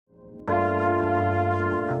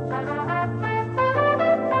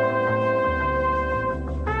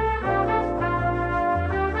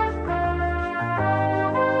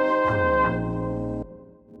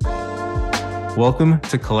Welcome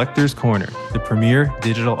to Collector's Corner, the premier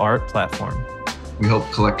digital art platform. We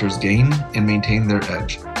help collectors gain and maintain their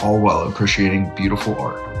edge, all while appreciating beautiful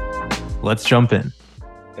art. Let's jump in.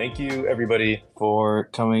 Thank you, everybody, for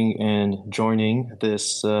coming and joining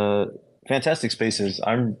this fantastic spaces.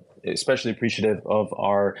 I'm especially appreciative of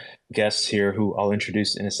our guests here, who I'll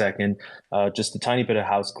introduce in a second. Just a tiny bit of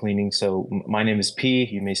house cleaning. So my name is P.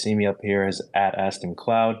 You may see me up here as at Aston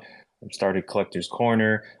Cloud. I've started Collector's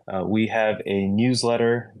Corner. We have a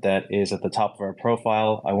newsletter that is at the top of our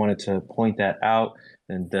profile. I wanted to point that out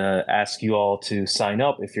and ask you all to sign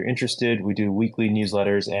up if you're interested. We do weekly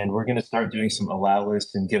newsletters, and we're going to start doing some allow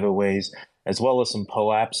lists and giveaways, as well as some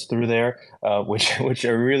POAPs through there, which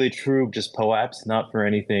are really true, just POAPs, not for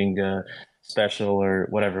anything special or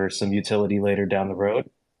whatever, some utility later down the road.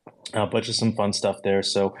 But just some fun stuff there.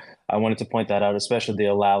 So I wanted to point that out, especially the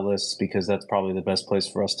allow lists, because that's probably the best place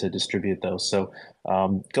for us to distribute those. So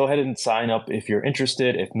go ahead and sign up if you're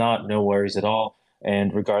interested. If not, no worries at all.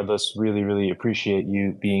 And regardless, really, really appreciate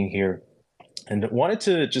you being here. And wanted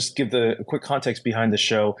to just give the quick context behind the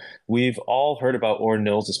show. We've all heard about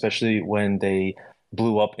Ordinals, especially when they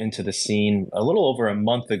blew up into the scene a little over a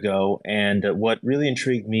month ago. And what really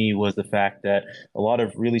intrigued me was the fact that a lot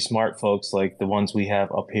of really smart folks, like the ones we have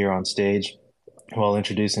up here on stage, who I'll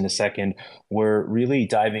introduce in a second, were really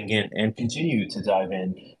diving in and continue to dive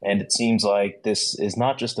in. And it seems like this is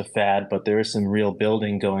not just a fad, but there is some real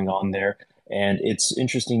building going on there. And it's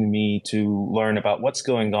interesting to me to learn about what's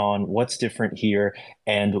going on, what's different here,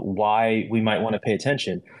 and why we might want to pay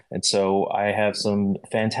attention. And so I have some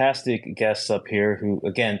fantastic guests up here who,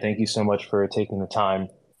 again, thank you so much for taking the time.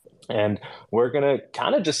 And we're going to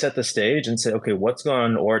kind of just set the stage and say, okay, what's going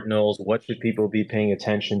on in Ordinals? What should people be paying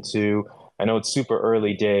attention to? I know it's super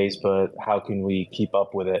early days, but how can we keep up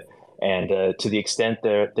with it? And to the extent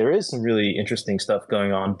there is some really interesting stuff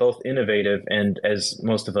going on, both innovative and, as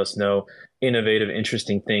most of us know, innovative,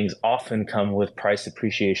 interesting things often come with price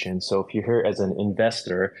appreciation. So if you're here as an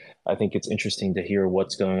investor, I think it's interesting to hear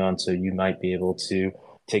what's going on, so you might be able to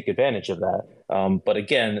take advantage of that. But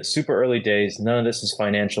again, super early days, none of this is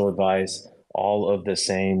financial advice, all of the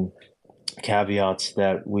same caveats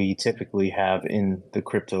that we typically have in the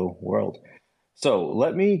crypto world. So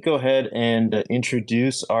let me go ahead and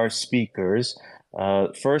introduce our speakers.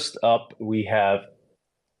 First up, we have,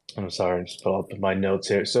 I'm sorry, I just pull up my notes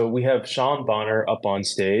here. So we have Sean Bonner up on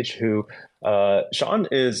stage, who, Sean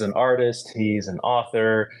is an artist, he's an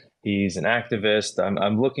author, he's an activist.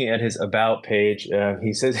 I'm looking at his about page.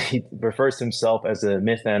 He says he refers to himself as a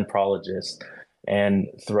misanthropologist.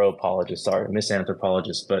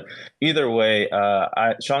 Misanthropologist. But either way,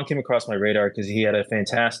 Sean came across my radar because he had a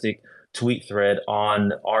fantastic tweet thread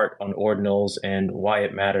on art on Ordinals and why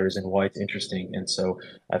it matters and why it's interesting. And so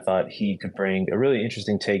I thought he could bring a really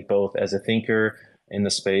interesting take, both as a thinker in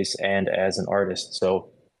the space and as an artist. So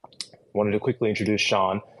wanted to quickly introduce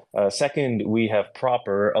Sean. Second, we have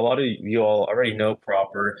Proper. A lot of you all already know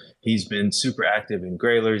Proper. He's been super active in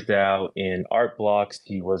Grayler's DAO, in Art Blocks.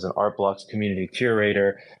 He was an Art Blocks community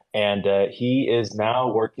curator, and he is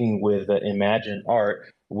now working with Imagine Art,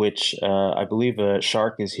 which I believe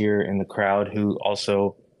Shark is here in the crowd, who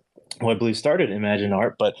also, I believe, started Imagine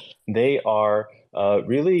Art, but they are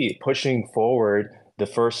really pushing forward the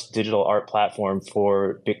first digital art platform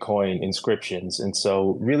for Bitcoin inscriptions. And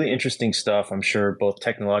so really interesting stuff, I'm sure, both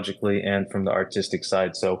technologically and from the artistic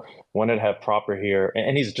side. So wanted to have Proper here,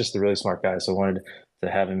 and he's just a really smart guy, so wanted to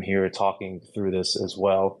have him here talking through this as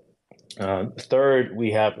well. Third,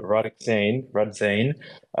 we have Rudxane,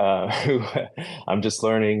 who I'm just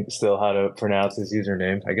learning still how to pronounce his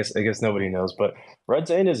username. I guess nobody knows, but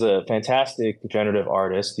Rudxane is a fantastic generative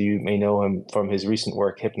artist. You may know him from his recent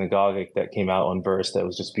work, Hypnagogic, that came out on Burst. That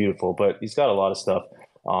was just beautiful, but he's got a lot of stuff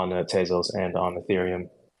on Tezos and on Ethereum.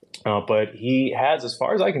 But he has, as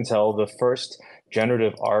far as I can tell, the first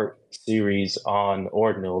generative art series on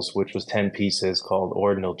Ordinals, which was 10 pieces, called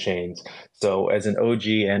Ordinal Chains. So as an OG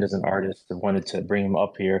and as an artist, I wanted to bring him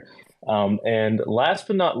up here. And last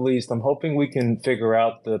but not least, I'm hoping we can figure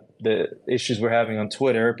out the issues we're having on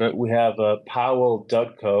Twitter, but we have Powell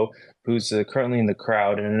Dudko, who's currently in the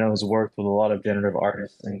crowd, and I know has worked with a lot of generative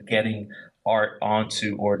artists and getting art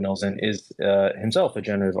onto Ordinals, and is himself a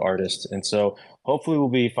generative artist. And so hopefully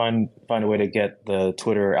we'll find a way to get the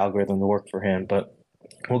Twitter algorithm to work for him, but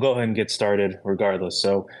we'll go ahead and get started regardless.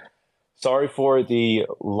 So sorry for the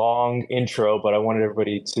long intro, but I wanted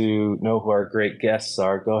everybody to know who our great guests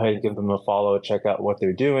are. Go ahead and give them a follow, check out what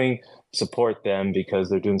they're doing, support them, because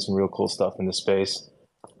they're doing some real cool stuff in the space.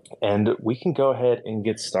 And we can go ahead and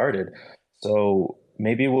get started. So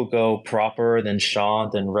maybe we'll go Proper, then Sean,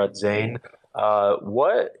 then Rudxane.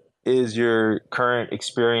 What is your current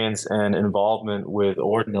experience and involvement with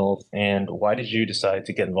Ordinals, and why did you decide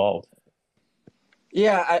to get involved?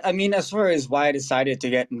 Yeah, I mean, as far as why I decided to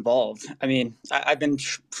get involved, I mean, I've been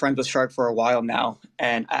friends with Shark for a while now,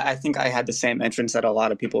 and I think I had the same entrance that a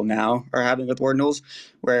lot of people now are having with Ordinals,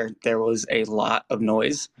 where there was a lot of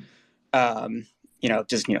noise. Um,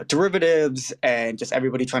 just derivatives and just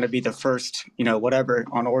everybody trying to be the first, whatever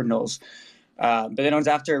on Ordinals. But then it was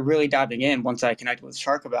after really diving in, once I connected with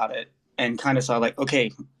Shark about it, and kind of saw like,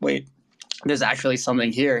 okay, wait, there's actually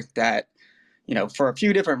something here that for a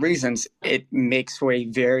few different reasons, it makes for a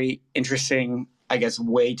very interesting, I guess,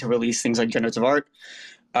 way to release things like generative art.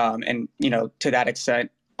 And, to that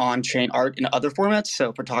extent, on-chain art in other formats,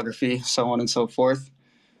 so photography, so on and so forth.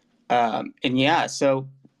 And yeah, so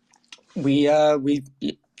we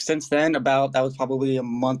since then, about that was probably a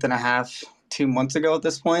month and a half, 2 months ago at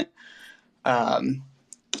this point. Um,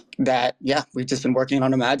 that yeah, we've just been working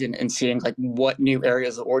on Imagine and seeing like what new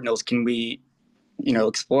areas of ordinals can we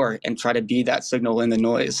explore and try to be that signal in the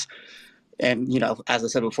noise. And as I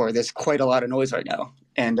said before, there's quite a lot of noise right now,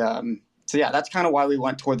 and so yeah, that's kind of why we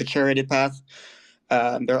went toward the curated path.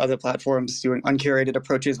 There are other platforms doing uncurated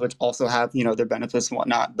approaches, which also have their benefits and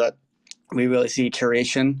whatnot, but we really see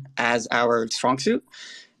curation as our strong suit.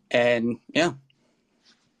 And yeah.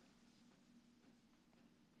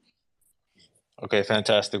 Okay,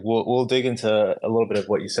 fantastic. We'll dig into a little bit of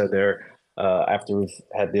what you said there after we've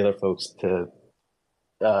had the other folks to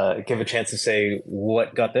give a chance to say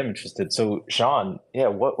what got them interested. So, Sean, yeah,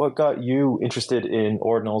 what got you interested in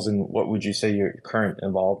ordinals, and what would you say your current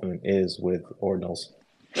involvement is with ordinals?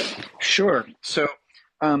 Sure. So,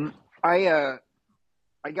 I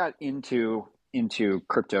got into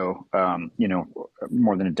crypto,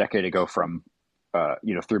 more than a decade ago from,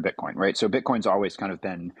 through Bitcoin, right? So Bitcoin's always kind of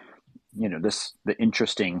been, the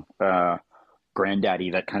interesting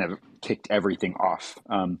granddaddy that kind of kicked everything off.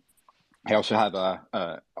 I also have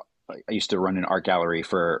I used to run an art gallery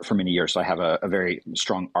for many years, so I have a very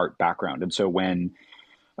strong art background. And so when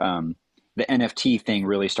the NFT thing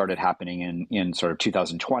really started happening in sort of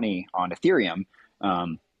 2020 on Ethereum,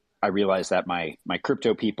 I realized that my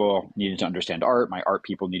crypto people needed to understand art, my art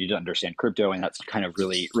people needed to understand crypto, and that's kind of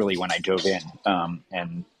really when I dove in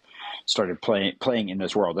and started playing in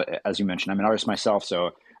this world. As you mentioned, I'm an artist myself,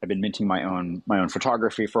 so I've been minting my own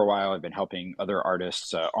photography for a while. I've been helping other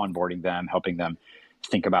artists, onboarding them, helping them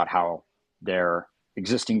think about how their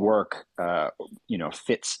existing work,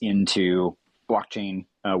 fits into blockchain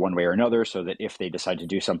one way or another, so that if they decide to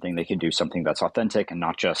do something, they can do something that's authentic and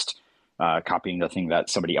not just copying the thing that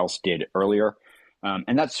somebody else did earlier.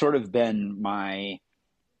 And that's sort of been my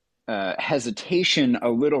hesitation a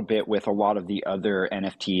little bit with a lot of the other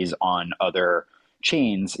NFTs on other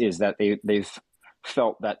chains, is that they've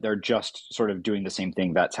felt that they're just sort of doing the same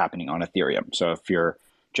thing that's happening on Ethereum. So if you're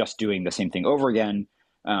just doing the same thing over again,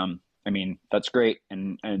 I mean, that's great.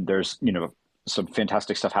 And there's, some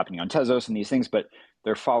fantastic stuff happening on Tezos and these things, but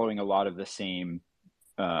they're following a lot of the same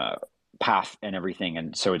path and everything.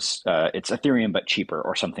 And so it's Ethereum, but cheaper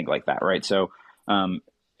or something like that. Right. So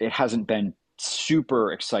it hasn't been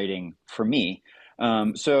super exciting for me.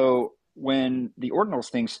 So when the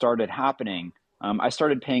ordinals thing started happening, I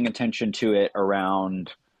started paying attention to it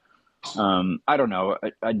around, I don't know,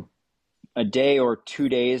 a day or 2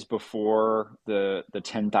 days before the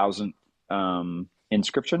 10,000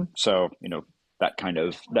 inscription. So, that kind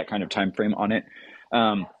of time frame on it.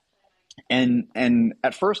 And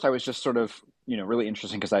at first I was just sort of, really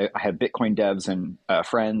interesting because I had Bitcoin devs and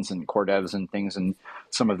friends and core devs and things. And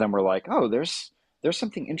some of them were like, oh, there's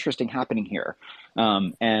something interesting happening here.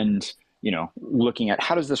 And, looking at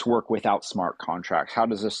how does this work without smart contracts? How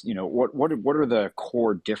does this, what are the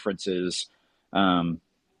core differences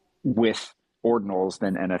with ordinals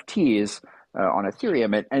than NFTs on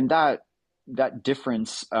Ethereum? And that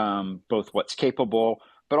difference, both what's capable,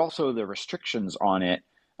 but also the restrictions on it,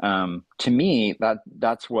 to me,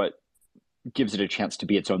 that's what gives it a chance to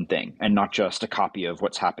be its own thing and not just a copy of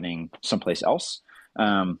what's happening someplace else.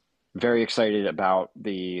 Very excited about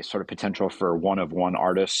the sort of potential for one-of-one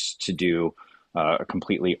artists to do a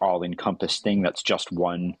completely all-encompass thing that's just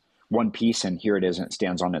one piece, and here it is, and it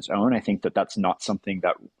stands on its own. I think that that's not something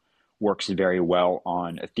that works very well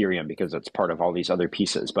on Ethereum because it's part of all these other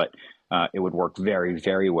pieces, but it would work very,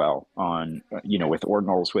 very well on, with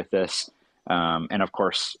ordinals with this. And of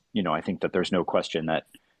course, I think that there's no question that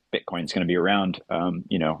Bitcoin's going to be around,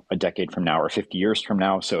 a decade from now or 50 years from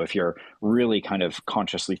now. So if you're really kind of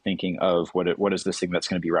consciously thinking of what is this thing that's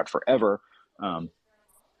going to be around forever,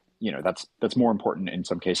 that's more important in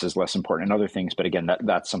some cases, less important in other things. But again,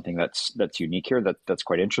 that's something that's unique here. That's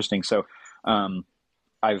quite interesting. So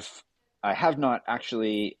I have not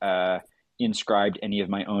actually inscribed any of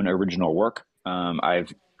my own original work.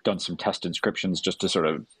 I've done some test inscriptions just to sort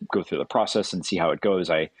of go through the process and see how it goes.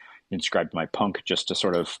 I inscribed my punk just to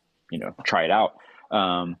sort of, try it out.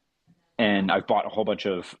 And I've bought a whole bunch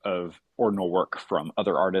of ordinal work from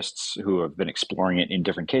other artists who have been exploring it in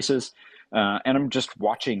different cases. And I'm just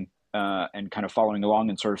watching and kind of following along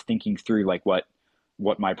and sort of thinking through like what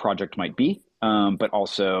my project might be, but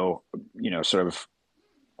also, sort of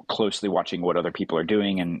closely watching what other people are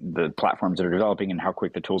doing and the platforms that are developing and how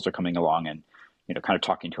quick the tools are coming along, and kind of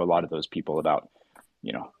talking to a lot of those people about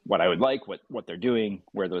what I would like, what they're doing,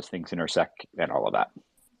 where those things intersect, and all of that.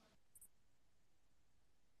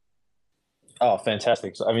 Oh,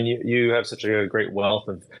 fantastic! So I mean, you have such a great wealth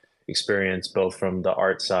of experience, both from the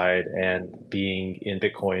art side and being in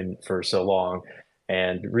Bitcoin for so long,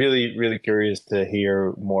 and really, really curious to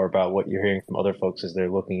hear more about what you're hearing from other folks as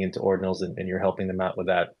they're looking into ordinals, and you're helping them out with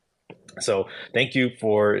that. So thank you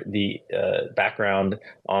for the background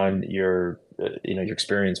on your your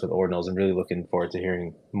experience with ordinals. I'm really looking forward to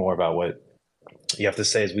hearing more about what you have to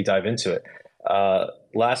say as we dive into it.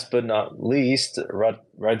 Last but not least,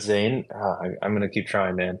 Rudxane. I'm going to keep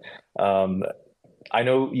trying, man. I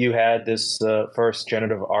know you had this first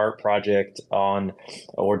generative art project on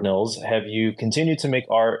ordinals. Have you continued to make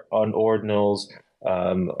art on ordinals?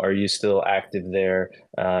 Are you still active there?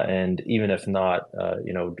 And even if not,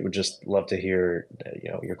 would just love to hear,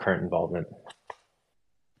 your current involvement.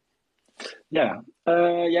 Yeah,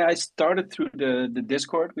 I started through the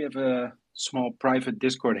Discord. We have a small private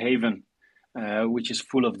Discord haven, which is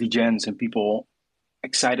full of degens and people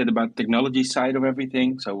excited about the technology side of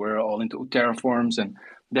everything. So we're all into terraforms, and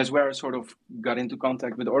that's where I sort of got into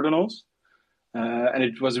contact with ordinals. And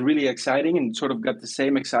it was really exciting, and sort of got the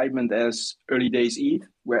same excitement as early days ETH,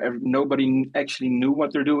 where nobody actually knew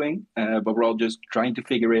what they're doing, but we're all just trying to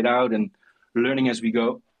figure it out and learning as we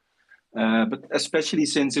go. But especially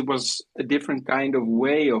since it was a different kind of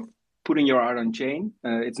way of putting your art on chain.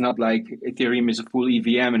 It's not like Ethereum is a full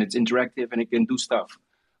EVM and it's interactive and it can do stuff.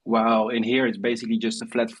 While in here, it's basically just a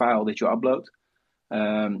flat file that you upload.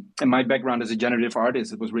 And my background as a generative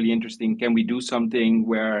artist, it was really interesting. Can we do something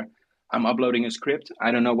where I'm uploading a script?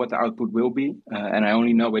 I don't know what the output will be. And I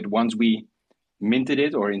only know it once we minted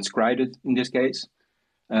it or inscribed it in this case.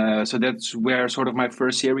 So that's where sort of my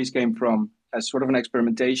first series came from, as sort of an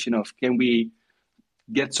experimentation of, can we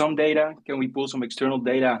get some data? Can we pull some external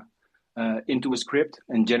data into a script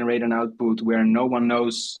and generate an output where no one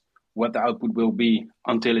knows what the output will be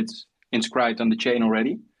until it's inscribed on the chain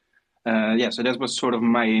already? So that was sort of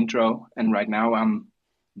my intro. And right now I'm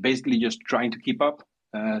basically just trying to keep up,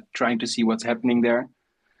 trying to see what's happening there.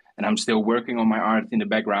 And I'm still working on my art in the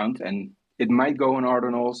background. And it might go on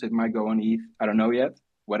Ordinals, it might go on ETH. I don't know yet.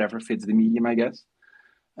 Whatever fits the medium, I guess.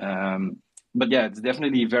 But yeah, it's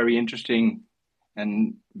definitely very interesting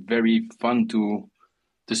and very fun to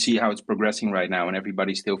see how it's progressing right now, and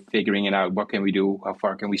everybody's still figuring it out. What can we do? How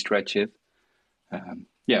far can we stretch it?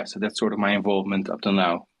 So that's sort of my involvement up till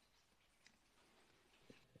now.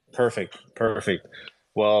 Perfect.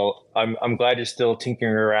 Well, I'm glad you're still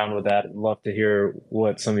tinkering around with that. I'd love to hear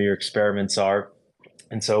what some of your experiments are.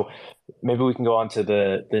 And so maybe we can go on to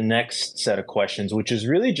the next set of questions, which is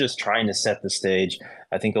really just trying to set the stage.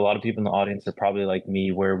 I think a lot of people in the audience are probably like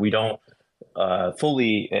me, where we don't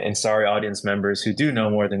fully, and sorry, audience members who do know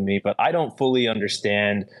more than me, but I don't fully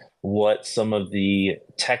understand what some of the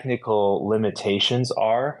technical limitations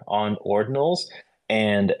are on ordinals,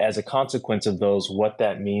 and as a consequence of those, what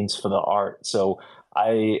that means for the art. So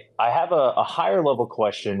I have a higher level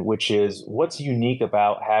question, which is, what's unique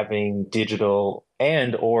about having digital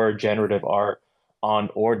and or generative art on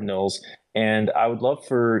ordinals? And I would love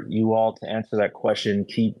for you all to answer that question,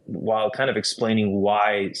 while kind of explaining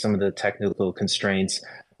why some of the technical constraints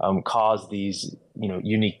cause these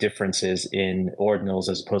unique differences in ordinals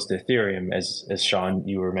as opposed to Ethereum, as Sean,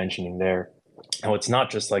 you were mentioning there. Now, it's not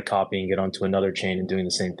just like copying it onto another chain and doing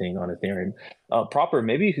the same thing on Ethereum. Proper,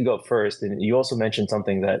 maybe you could go first. And you also mentioned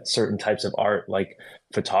something that certain types of art, like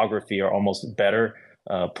photography, are almost better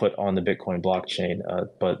put on the Bitcoin blockchain.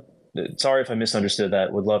 But sorry if I misunderstood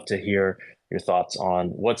that. Would love to hear your thoughts on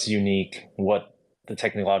what's unique, what the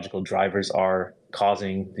technological drivers are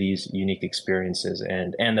causing these unique experiences,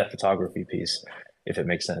 and that photography piece, if it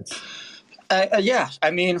makes sense.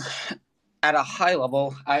 I mean, at a high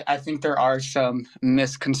level, I think there are some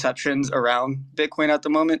misconceptions around Bitcoin at the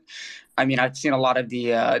moment. I mean, I've seen a lot of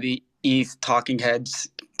the ETH talking heads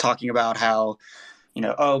talking about how,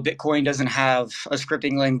 Bitcoin doesn't have a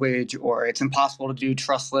scripting language, or it's impossible to do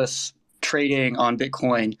trustless trading on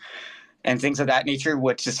Bitcoin and things of that nature,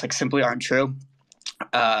 which just simply aren't true.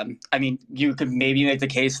 I mean, you could maybe make the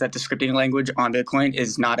case that the scripting language on Bitcoin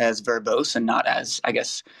is not as verbose and not as, I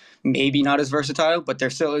guess, maybe not as versatile, but there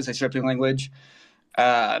still is a scripting language.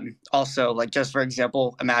 Also, like just for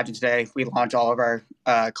example, imagine today we launch all of our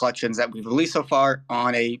collections that we've released so far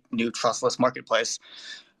on a new trustless marketplace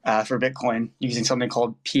for Bitcoin using something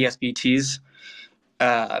called PSBTs.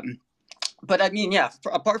 But I mean, yeah,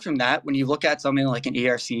 apart from that, when you look at something like an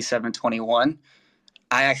ERC 721,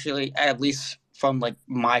 I actually, at least from like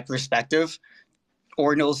my perspective,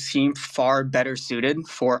 Ordinals seem far better suited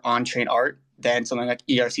for on-chain art than something like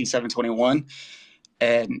ERC 721.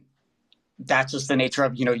 And that's just the nature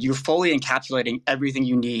of, you're fully encapsulating everything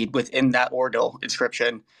you need within that Ordinal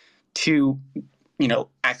inscription to,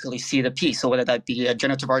 actually see the piece. So whether that be a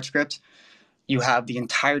generative art script, you have the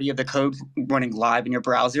entirety of the code running live in your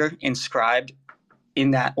browser, inscribed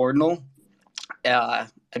in that Ordinal. I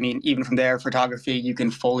mean, even from there, photography, you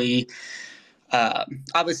can fully,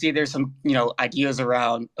 obviously there's some, ideas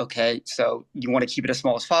around, okay, so you want to keep it as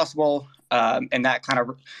small as possible. And that kind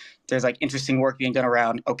of, there's like interesting work being done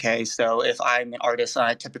around, okay, so if I'm an artist and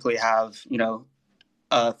I typically have,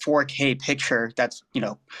 a 4K picture that's,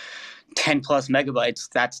 10 plus megabytes,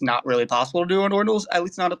 that's not really possible to do on Ordinals, at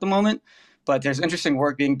least not at the moment. But there's interesting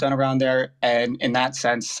work being done around there. And in that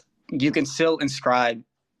sense, you can still inscribe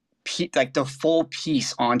like the full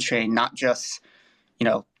piece on chain, not just,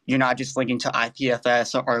 you're not just linking to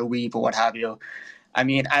IPFS or Weave or what have you. I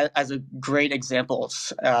mean, as a great example,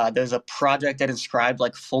 there's a project that inscribed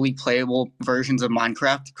like fully playable versions of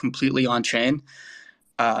Minecraft completely on chain.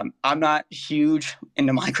 I'm not huge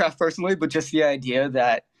into Minecraft personally, but just the idea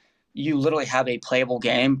that you literally have a playable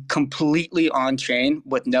game completely on chain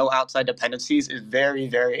with no outside dependencies is very,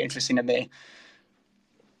 very interesting to me.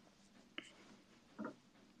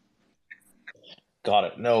 Got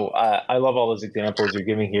it. No, I love all those examples you're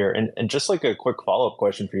giving here. And just like a quick follow-up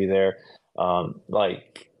question for you there.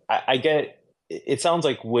 I get, it sounds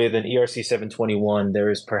like with an ERC 721, there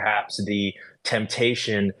is perhaps the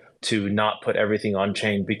temptation to not put everything on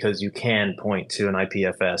chain because you can point to an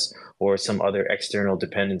IPFS or some other external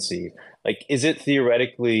dependency. Like, is it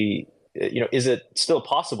theoretically, is it still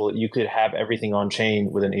possible that you could have everything on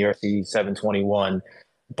chain with an ERC 721,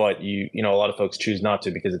 but a lot of folks choose not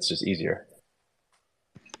to because it's just easier?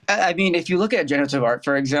 I mean, if you look at generative art,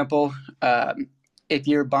 for example, if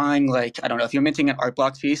you're buying, like, I don't know, if you're minting an art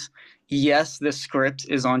block piece, yes, the script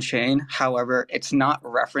is on chain. However, it's not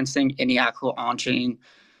referencing any actual on chain,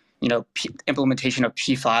 implementation of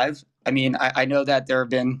P5. I mean, I know that there have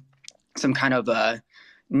been some kind of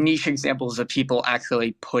niche examples of people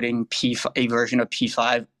actually putting a version of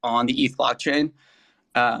P5 on the ETH blockchain.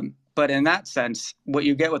 But in that sense, what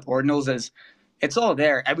you get with Ordinals is it's all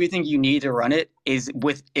there. Everything you need to run it is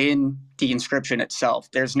within the inscription itself.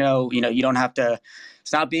 There's no, you don't have to,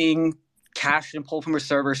 it's not being cached and pulled from a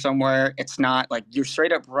server somewhere. It's not like you're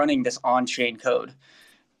straight up running this on-chain code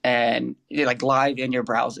and like live in your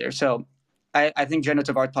browser. So I think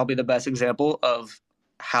generative art is probably the best example of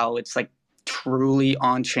how it's like truly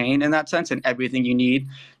on-chain in that sense, and everything you need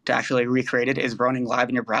to actually recreate it is running live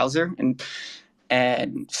in your browser.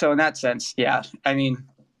 And so in that sense, yeah, I mean,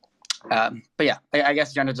 but yeah, I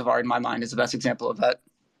guess generative art in my mind is the best example of that.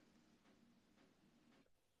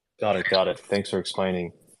 Got it. Thanks for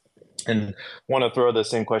explaining. And want to throw the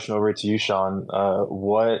same question over to you, Sean.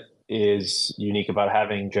 What is unique about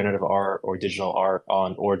having generative art or digital art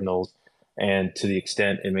on Ordinals? And to the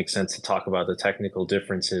extent it makes sense to talk about the technical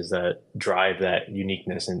differences that drive that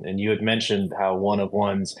uniqueness. And you had mentioned how one of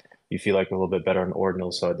ones you feel like a little bit better on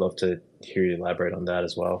Ordinals. So I'd love to hear you elaborate on that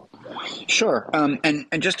as well. Sure. And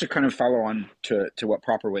just to kind of follow on to what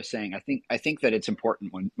Proper was saying, I think that it's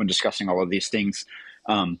important when discussing all of these things,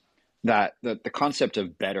 that the concept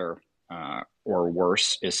of better or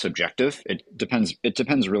worse is subjective. It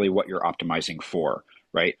depends really what you're optimizing for,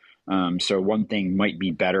 right? So one thing might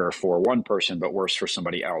be better for one person, but worse for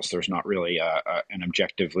somebody else. There's not really an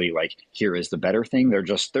objectively like, here is the better thing. They're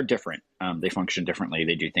different. They function differently.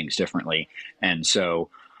 They do things differently. And so,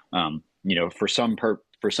 for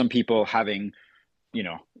some people having,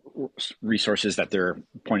 resources that they're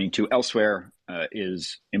pointing to elsewhere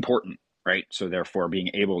is important, right? So therefore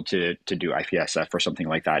being able to do IPSF or something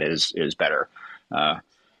like that is better.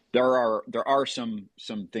 There are some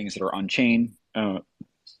things that are on chain,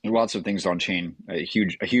 lots of things on chain, a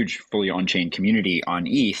huge fully on chain community on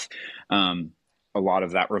ETH. A lot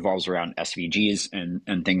of that revolves around SVGs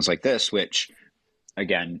and things like this, which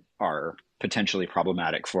again are potentially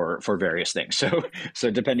problematic for various things.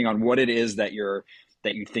 So depending on what it is that you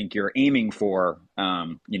think you're aiming for,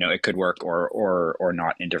 it could work or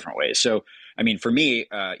not in different ways. So, I mean, for me,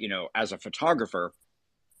 as a photographer,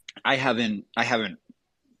 I haven't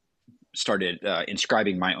started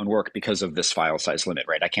inscribing my own work because of this file size limit,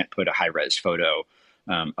 right? I can't put a high res photo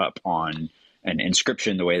up on an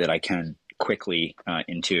inscription the way that I can quickly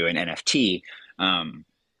into an NFT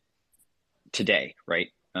today, right?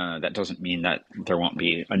 That doesn't mean that there won't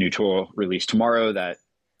be a new tool released tomorrow that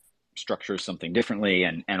structures something differently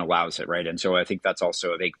and allows it, right? And so I think that's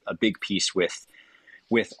also a big piece with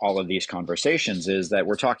all of these conversations is that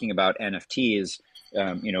we're talking about NFTs,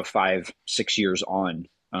 5-6 years on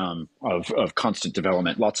of constant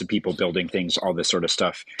development, lots of people building things, all this sort of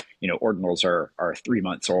stuff. Ordinals are 3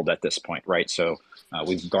 months old at this point, right? So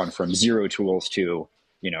we've gone from 0 tools to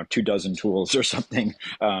 24 tools or something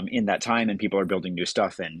in that time, and people are building new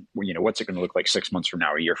stuff. And what's it going to look like 6 months from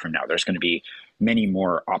now, a year from now? There's going to be many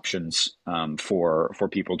more options for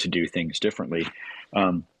people to do things differently.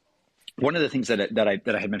 One of the things that I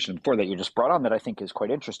had mentioned before that you just brought on that I think is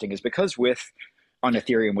quite interesting is because on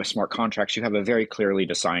Ethereum with smart contracts, you have a very clearly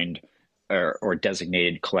defined or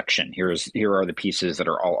designated collection. Here are the pieces that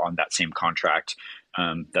are all on that same contract.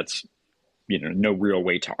 That's no real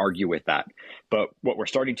way to argue with that. But what we're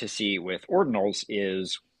starting to see with Ordinals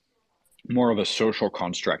is more of a social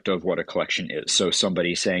construct of what a collection is. So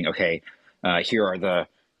somebody saying, okay, here are the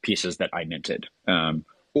pieces that I minted.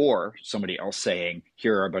 Or somebody else saying,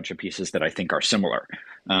 here are a bunch of pieces that I think are similar.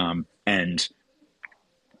 And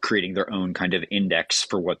creating their own kind of index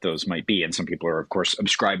for what those might be. And some people are, of course,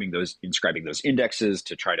 inscribing those indexes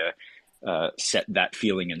to try to set that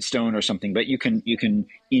feeling in stone or something. But you can,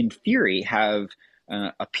 in theory, have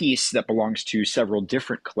a piece that belongs to several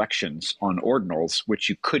different collections on Ordinals, which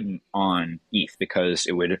you couldn't on ETH because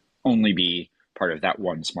it would only be part of that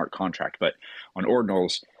one smart contract. But on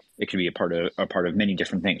Ordinals, it could be a part of many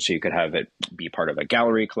different things. So you could have it be part of a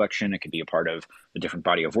gallery collection. It could be a part of a different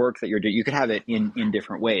body of work that you're doing. You could have it in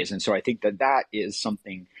different ways. And so I think that is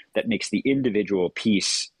something that makes the individual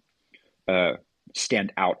piece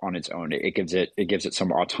stand out on its own. It gives it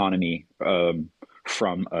some autonomy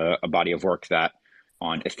from a body of work that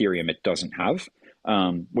on Ethereum it doesn't have,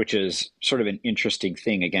 which is sort of an interesting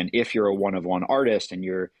thing. Again, if you're a one-of-one artist and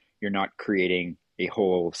you're not creating a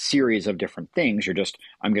whole series of different things,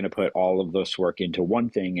 I'm going to put all of this work into one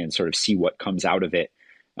thing and sort of see what comes out of it.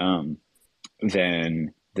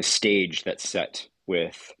 Then the stage that's set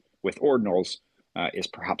with Ordinals is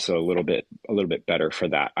perhaps a little bit better for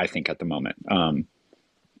that, I think, at the moment.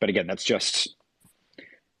 But again, that's just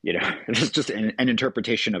it's just an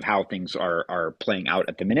interpretation of how things are playing out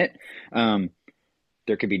at the minute.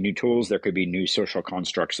 There could be new tools, there could be new social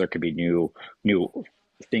constructs, there could be new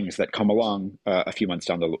things that come along a few months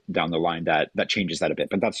down the line that changes that a bit.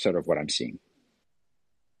 But that's sort of what I'm seeing.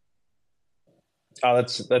 Oh,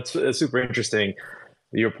 that's super interesting.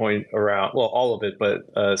 Your point around, well, all of it,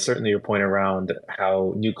 but certainly your point around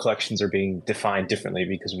how new collections are being defined differently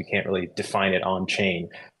because we can't really define it on chain,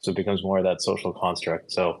 so it becomes more of that social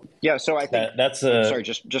construct. So yeah, so I think that's sorry,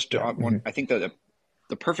 just one. I think that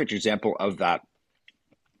the perfect example of that.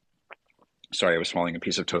 Sorry, I was swallowing a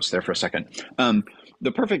piece of toast there for a second.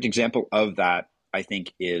 The perfect example of that, I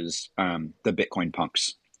think, is the Bitcoin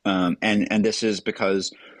punks, and this is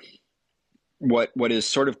because what is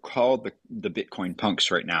sort of called the Bitcoin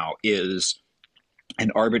punks right now is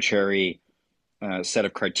an arbitrary set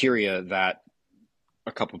of criteria that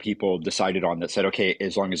a couple people decided on that said, okay,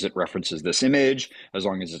 as long as it references this image, as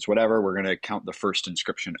long as it's whatever, we're going to count the first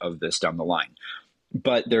inscription of this down the line.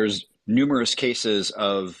 But there's numerous cases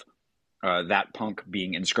of that punk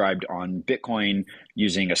being inscribed on Bitcoin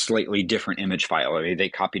using a slightly different image file. I mean, they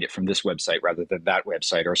copied it from this website rather than that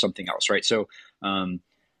website or something else, right? So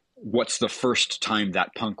what's the first time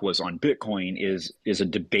that punk was on Bitcoin is a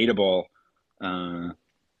debatable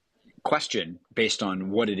question based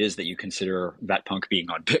on what it is that you consider that punk being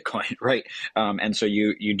on Bitcoin, right? And so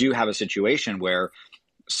you do have a situation where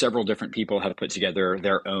several different people have put together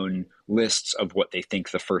their own lists of what they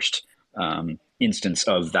think the first instance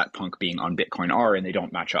of that punk being on Bitcoin are, and they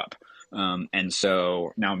don't match up. And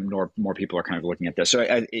so now more people are kind of looking at this. So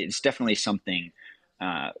it's definitely something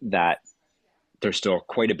that there's still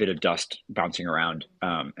quite a bit of dust bouncing around,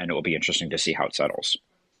 and it will be interesting to see how it settles.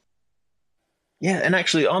 Yeah, and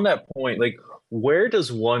actually on that point, like, where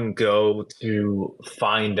does one go to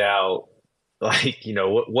find out, like,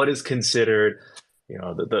 what is considered,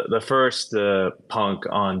 the first punk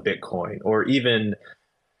on Bitcoin, or even,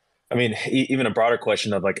 I mean, even a broader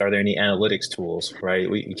question of, like, are there any analytics tools, right?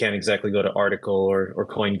 You can't exactly go to Article or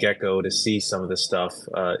CoinGecko to see some of this stuff.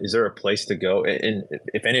 Is there a place to go? And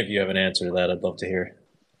if any of you have an answer to that, I'd love to hear.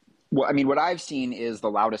 Well, I mean, what I've seen is the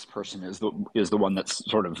loudest person is the one that's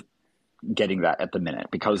sort of getting that at the minute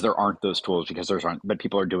because there aren't those tools, because but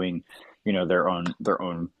people are doing, their own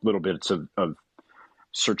little bits of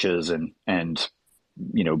searches and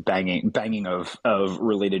banging of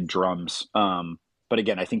related drums. But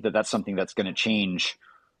again, I think that's something that's going to change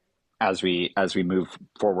as we move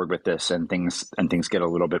forward with this and things get a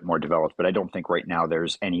little bit more developed. But I don't think right now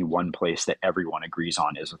there's any one place that everyone agrees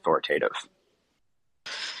on is authoritative.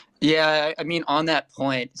 Yeah, I mean, on that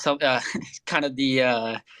point, so kind of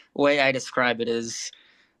the way I describe it is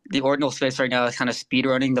the ordinal space right now is kind of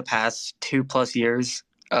speedrunning the past 2+ years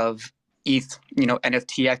of ETH,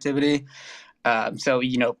 NFT activity. So,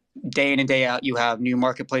 day in and day out, you have new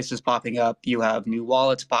marketplaces popping up, you have new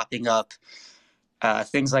wallets popping up,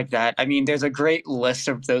 things like that. I mean, there's a great list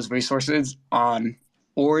of those resources on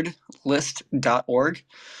ordlist.org.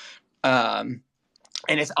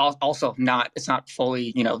 And it's also not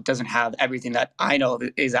fully, doesn't have everything that I know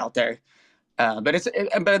is out there. But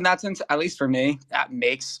in that sense, at least for me, that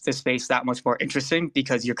makes the space that much more interesting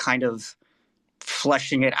because you're kind of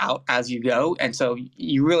fleshing it out as you go. And so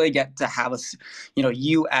you really get to have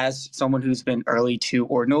you as someone who's been early to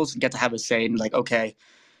ordinals get to have a say in like, okay,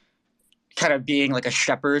 kind of being like a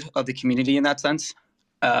shepherd of the community in that sense.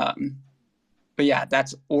 But yeah,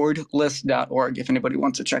 that's ordlist.org if anybody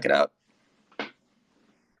wants to check it out.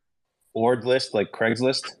 Ord list, like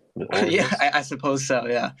Craigslist? Yeah, I suppose so,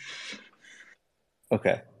 yeah.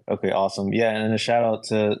 Okay, awesome. Yeah, and a shout out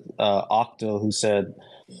to Octo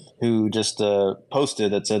who just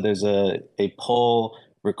posted that said there's a pull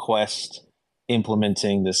request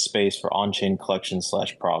implementing this space for on-chain collection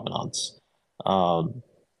 / provenance.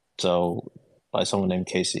 So by someone named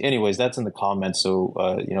Casey. Anyways, that's in the comments, so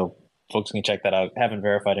folks can check that out. Haven't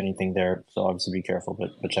verified anything there, so obviously be careful,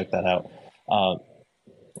 but check that out.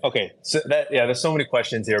 Okay, so there's so many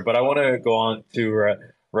questions here, but I want to go on to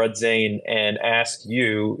Rudxane and ask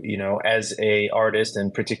you, as a artist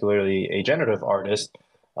and particularly a generative artist,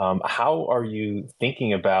 how are you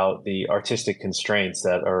thinking about the artistic constraints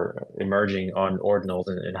that are emerging on Ordinals,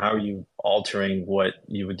 and how are you altering what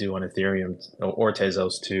you would do on Ethereum or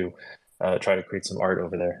Tezos to try to create some art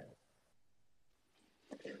over there?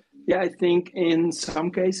 Yeah, I think in some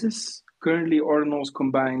cases, currently Ordinals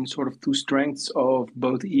combine sort of two strengths of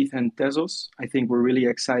both ETH and Tezos. I think we're really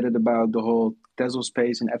excited about the whole Tezos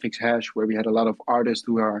space and FX Hash, where we had a lot of artists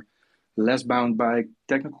who are less bound by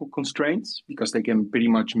technical constraints because they can pretty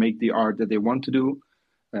much make the art that they want to do,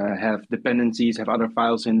 have dependencies, have other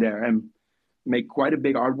files in there, and make quite a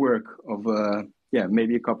big artwork of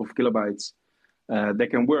maybe a couple of kilobytes that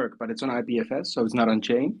can work, but it's on IPFS, so it's not on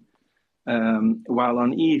chain. While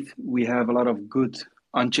on ETH, we have a lot of good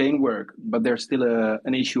on-chain work, but there's still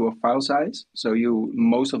an issue of file size. So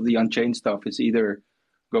most of the on-chain stuff is either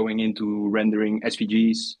going into rendering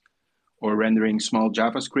SVGs or rendering small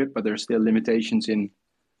JavaScript, but there's still limitations in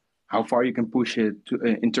how far you can push it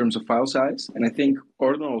in terms of file size. And I think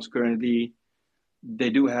Ordinals currently, they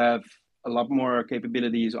do have a lot more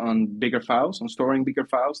capabilities on bigger files, on storing bigger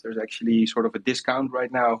files. There's actually sort of a discount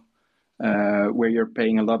right now where you're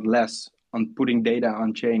paying a lot less on putting data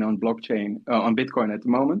on chain, on blockchain, on Bitcoin at the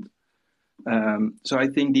moment. So I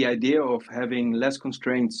think the idea of having less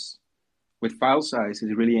constraints with file size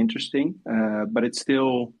is really interesting, but it's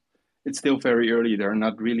still very early. There are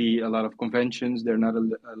not really a lot of conventions. There are not a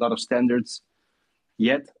lot of standards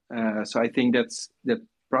yet. So I think that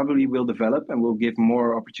probably will develop and will give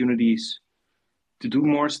more opportunities to do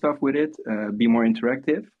more stuff with it, be more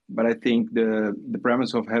interactive. But I think the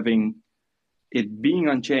premise of having it being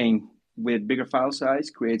on chain with bigger file size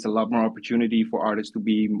creates a lot more opportunity for artists to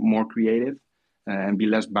be more creative and be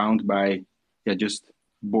less bound by just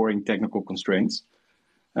boring technical constraints.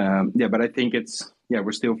 But I think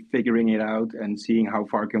we're still figuring it out and seeing how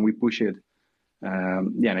far can we push it.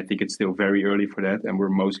 And I think it's still very early for that, and we're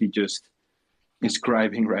mostly just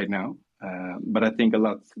inscribing right now. But I think a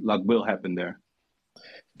lot will happen there.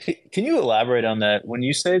 Can you elaborate on that? When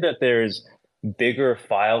you say that there's bigger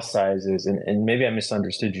file sizes, and maybe I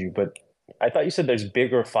misunderstood you, but I thought you said there's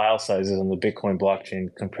bigger file sizes on the Bitcoin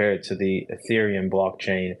blockchain compared to the Ethereum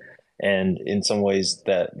blockchain, and in some ways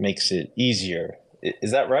that makes it easier.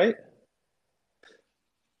 Is that right?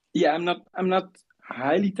 Yeah, I'm not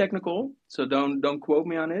highly technical, so don't quote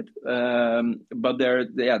me on it. But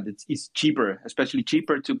it's cheaper, especially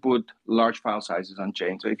cheaper to put large file sizes on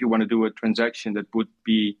chain. So if you want to do a transaction that would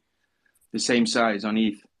be the same size on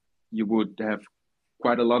ETH, you would have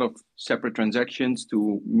quite a lot of separate transactions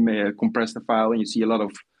to compress the file, and you see a lot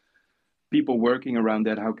of people working around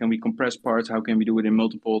that. How can we compress parts? How can we do it in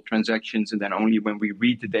multiple transactions? And then only when we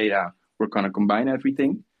read the data, we're going to combine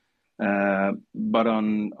everything. But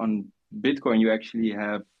on Bitcoin, you actually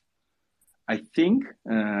have I think,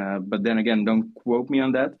 but then again, don't quote me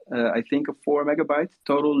on that. I think a 4 MB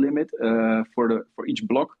total limit for each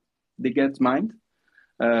block that gets mined.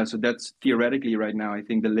 So that's theoretically right now, I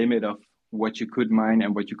think, the limit of what you could mine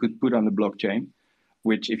and what you could put on the blockchain,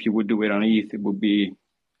 which if you would do it on ETH, it would be,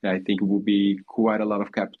 I think it would be quite a lot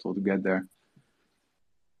of capital to get there.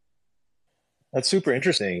 That's super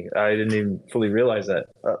interesting. I didn't even fully realize that.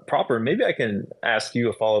 Proper, maybe I can ask you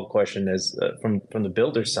a follow-up question as from the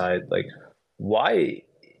builder side. Like, why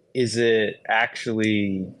is it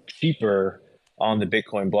actually cheaper on the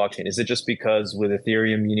Bitcoin blockchain? Is it just because with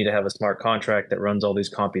Ethereum you need to have a smart contract that runs all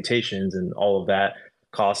these computations and all of that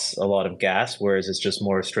costs a lot of gas, whereas it's just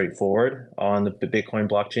more straightforward on the Bitcoin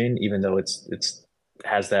blockchain, even though it's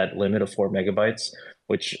has that limit of 4 MB,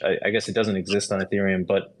 which I guess it doesn't exist on Ethereum,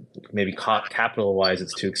 but maybe capital wise,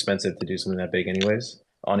 it's too expensive to do something that big anyways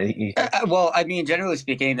on Ether. Well, I mean, generally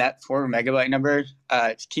speaking, that 4 MB number,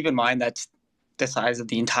 keep in mind that's the size of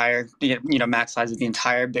the entire, max size of the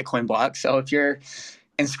entire Bitcoin block. So if you're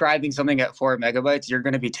inscribing something at 4 MB, you're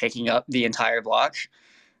going to be taking up the entire block.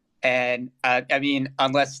 And I mean,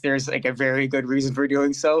 unless there's like a very good reason for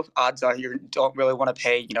doing so, odds are you don't really want to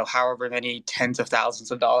pay, however many tens of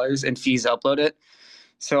thousands of dollars in fees to upload it.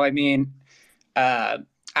 So, I mean,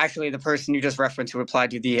 actually, the person you just referenced who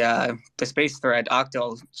replied to the space thread,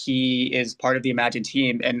 Octo, he is part of the Imagine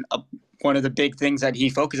team. And one of the big things that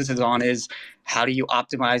he focuses on is how do you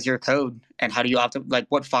optimize your code and how do you like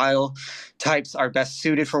what file types are best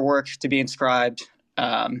suited for work to be inscribed,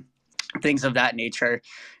 things of that nature.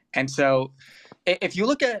 And so if you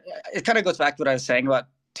look at it, kind of goes back to what I was saying about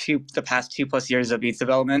the past 2+ years of ETH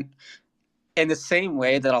development. In the same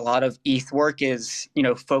way that a lot of ETH work is,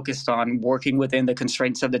 focused on working within the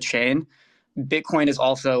constraints of the chain, Bitcoin is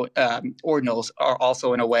also, ordinals are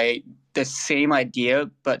also in a way the same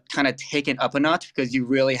idea, but kind of taken up a notch because you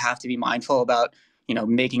really have to be mindful about,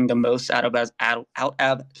 making the most out of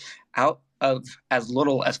as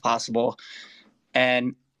little as possible.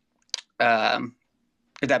 And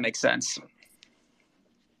if that makes sense.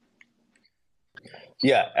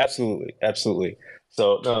 Yeah, absolutely. Absolutely.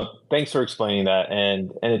 So no, thanks for explaining that,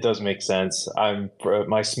 and it does make sense.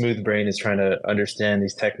 My smooth brain is trying to understand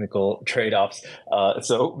these technical trade-offs.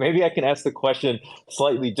 So maybe I can ask the question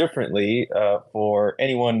slightly differently for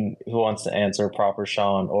anyone who wants to answer, Proper,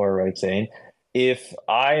 Sean, or Rudxane. If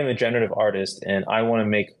I am a generative artist and I want to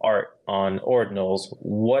make art on Ordinals,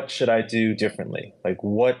 what should I do differently? Like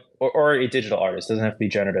or a digital artist, doesn't have to be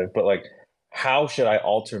generative, but like how should I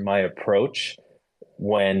alter my approach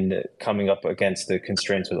when coming up against the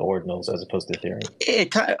constraints with Ordinals as opposed to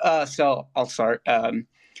Ethereum? So I'll start.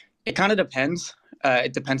 It kind of depends.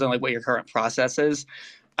 It depends on like what your current process is.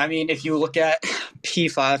 I mean, if you look at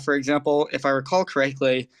P5, for example, if I recall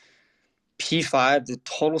correctly, P5, the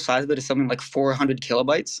total size of it is something like 400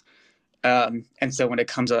 kilobytes. And so when it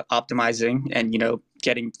comes to optimizing and,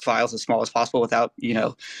 getting files as small as possible without,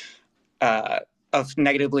 of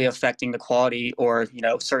negatively affecting the quality or,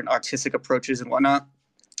 certain artistic approaches and whatnot,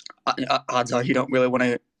 odds are you don't really want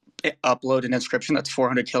to upload an inscription that's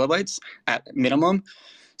 400 kilobytes at minimum.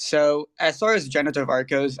 So as far as generative art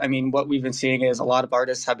goes, I mean, what we've been seeing is a lot of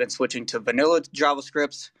artists have been switching to vanilla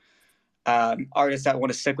JavaScript. Artists that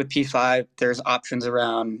want to stick with P5, there's options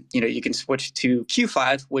around, you can switch to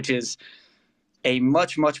Q5, which is a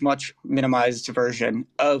much, much, much minimized version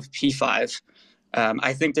of P5.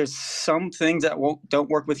 I think there's some things that don't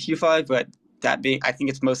work with Q5, but I think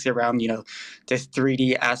it's mostly around, the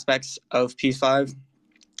 3D aspects of P5.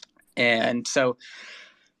 And so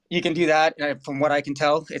you can do that. From what I can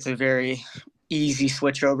tell, it's a very easy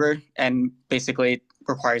switch over and basically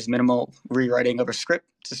requires minimal rewriting of a script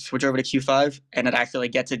to switch over to Q5, and it actually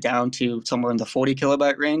gets it down to somewhere in the 40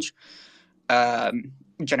 kilobyte range,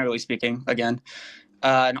 generally speaking, again.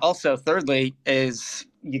 And also, thirdly, is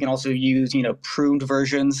you can also use, pruned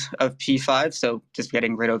versions of P5, so just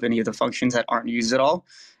getting rid of any of the functions that aren't used at all.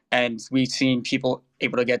 And we've seen people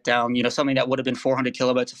able to get down, something that would have been 400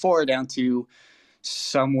 kilobytes before down to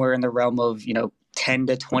somewhere in the realm of, 10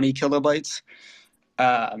 to 20 kilobytes.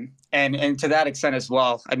 And to that extent as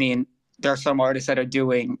well, I mean, there are some artists that are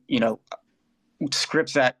doing,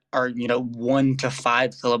 scripts that are, 1 to 5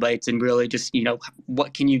 kilobytes and really just,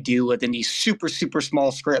 what can you do within these super, super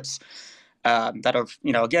small scripts that are,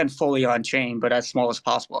 again, fully on chain, but as small as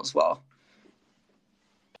possible as well.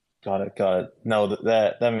 Got it. No,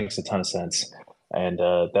 that makes a ton of sense. And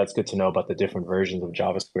that's good to know about the different versions of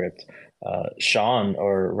JavaScript. Sean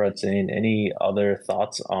or Rudxane, any other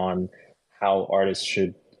thoughts on how artists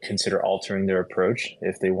should consider altering their approach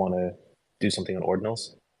if they want to do something on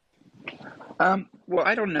Ordinals? Well,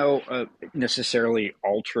 I don't know necessarily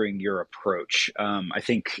altering your approach. I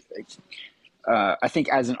think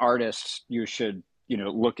as an artist, you should,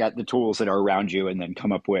 look at the tools that are around you and then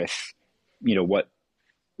come up with,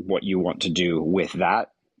 what you want to do with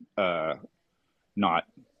that. Uh, not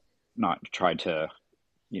not try to,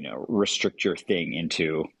 restrict your thing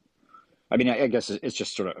into. I mean, I guess it's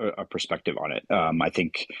just sort of a perspective on it. I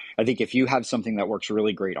think if you have something that works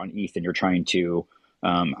really great on ETH and you're trying to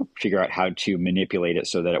figure out how to manipulate it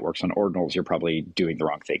so that it works on ordinals, you're probably doing the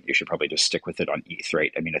wrong thing. You should probably just stick with it on ETH,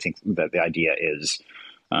 right? I mean, I think that the idea is,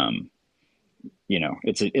 um,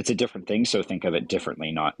 it's a different thing. So think of it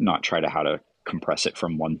differently, not try to how to compress it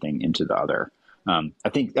from one thing into the other. I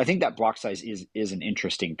think that block size is an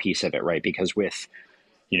interesting piece of it, right? Because with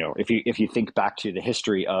if you think back to the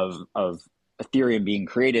history of Ethereum being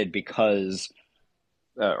created because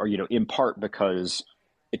or in part because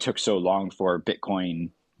it took so long for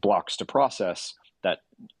Bitcoin blocks to process that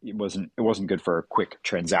it wasn't good for quick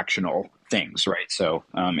transactional things, right? So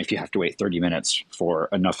if you have to wait 30 minutes for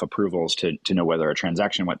enough approvals to know whether a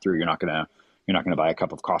transaction went through, you're not gonna buy a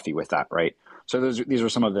cup of coffee with that, right? So these are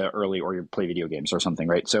some of the early, or you play video games or something,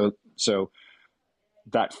 right? So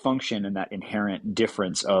that function and that inherent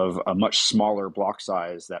difference of a much smaller block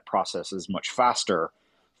size that processes much faster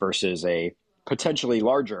versus a potentially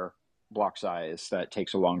larger block size that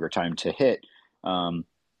takes a longer time to hit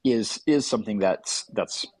is something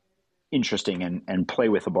that's interesting and play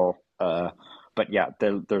withable. But yeah,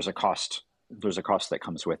 there's a cost. There's a cost that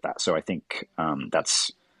comes with that. So I think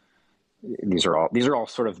that's these are all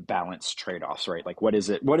sort of balanced trade-offs, right? Like what is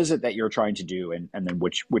it that you're trying to do, and then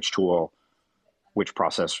which tool, which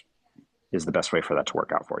process is the best way for that to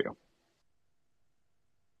work out for you.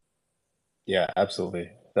 Yeah,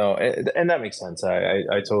 absolutely. No, and that makes sense. I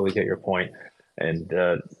totally get your point. And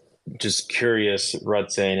just curious,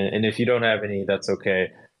 Rudxane, and if you don't have any, that's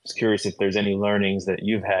okay. Just curious if there's any learnings that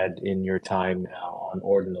you've had in your time now on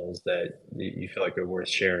Ordinals that you feel like are worth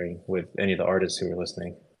sharing with any of the artists who are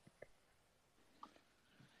listening.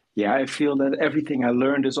 Yeah, I feel that everything I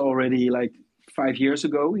learned is already like 5 years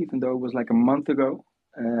ago, even though it was like a month ago.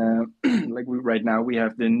 Like right now, we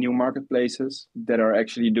have the new marketplaces that are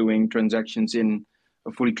actually doing transactions in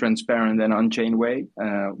a fully transparent and on-chain way.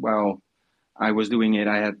 While I was doing it,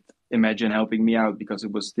 I had Imagine helping me out because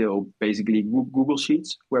it was still basically Google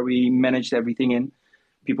Sheets where we managed everything in.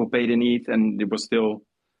 People paid in ETH, and it was still,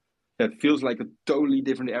 that feels like a totally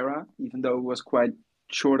different era, even though it was quite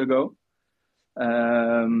short ago.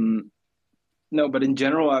 Um, no, but in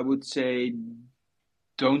general, I would say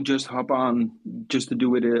don't just hop on just to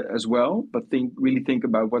do it as well, but really think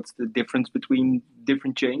about what's the difference between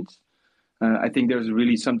different chains. I think there's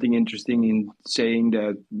really something interesting in saying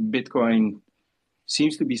that Bitcoin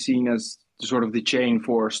seems to be seen as sort of the chain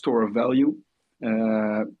for store of value.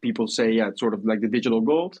 People say, yeah, it's sort of like the digital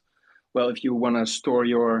gold. Well, if you want to store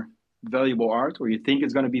your valuable art, or you think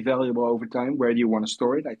it's going to be valuable over time, where do you want to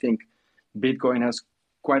store it? I think Bitcoin has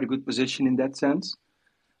quite a good position in that sense.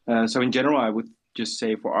 So in general, I would just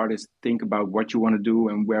say for artists, think about what you want to do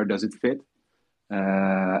and where does it fit,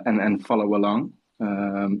 and follow along.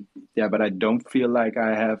 Yeah, but I don't feel like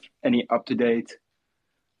I have any up-to-date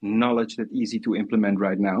knowledge that's easy to implement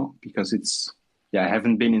right now, because I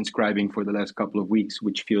haven't been inscribing for the last couple of weeks,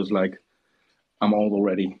 which feels like I'm old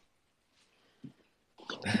already.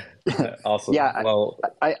 Awesome. Yeah, Well,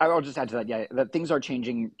 I'll just add to that. Yeah, that things are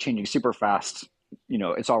changing super fast.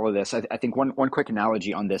 It's all of this. I think one quick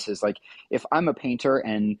analogy on this is like if I'm a painter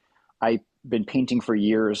and I've been painting for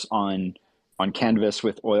years on canvas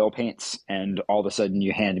with oil paints, and all of a sudden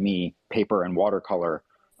you hand me paper and watercolor.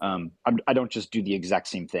 I don't just do the exact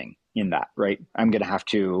same thing in that, right? I'm going to have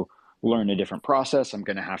to learn a different process. I'm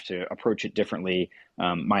going to have to approach it differently.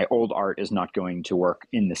 My old art is not going to work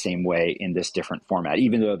in the same way in this different format,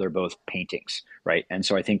 even though they're both paintings, right? And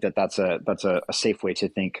so I think that's a safe way to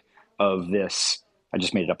think of this. I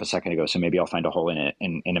just made it up a second ago, so maybe I'll find a hole in it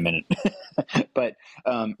in a minute. But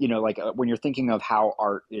when you're thinking of how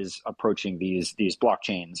art is approaching these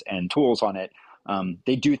blockchains and tools on it,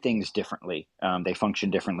 they do things differently. They function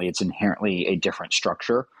differently. It's inherently a different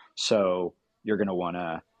structure. So you're going to want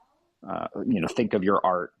to think of your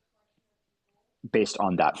art based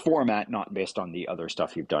on that format, not based on the other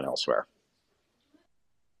stuff you've done elsewhere.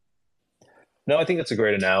 no, I think that's a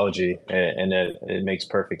great analogy, and it makes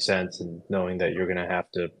perfect sense. And knowing that you're going to have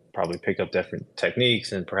to probably pick up different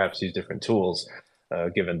techniques and perhaps use different tools,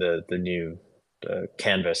 given the new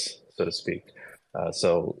canvas, so to speak.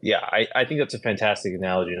 So yeah, I think that's a fantastic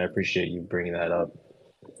analogy, and I appreciate you bringing that up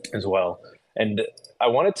as well. And I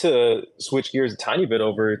wanted to switch gears a tiny bit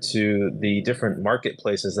over to the different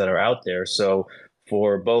marketplaces that are out there. So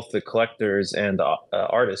for both the collectors and the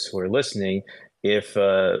artists who are listening, if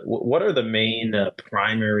what are the main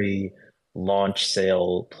primary launch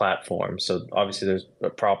sale platforms? So obviously there's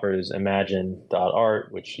Proper's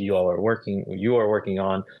Imagine.art, which you are working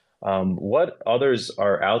on. What others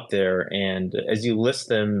are out there? And as you list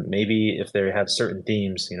them, maybe if they have certain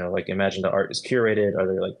themes, like Imagine.art is curated, are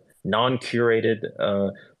there like non-curated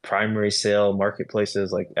primary sale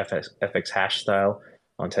marketplaces like FX hash style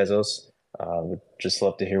on Tezos? Would just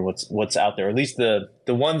love to hear what's out there, or at least the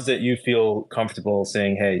ones that you feel comfortable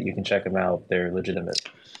saying, hey, you can check them out, they're legitimate.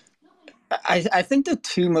 I think the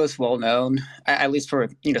two most well known, at least for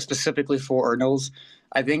specifically for Ordinals,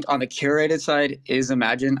 I think on the curated side is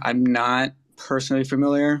Imagine. I'm not personally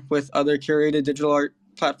familiar with other curated digital art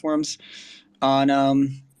platforms on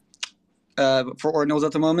for Ordinals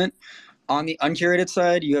at the moment. On the uncurated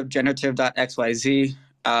side, you have generative.xyz.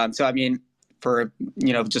 So I mean, for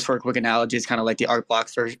just for a quick analogy, it's kind of like the art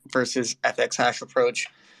blocks versus FX hash approach.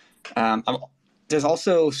 There's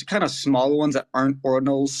also kind of smaller ones that aren't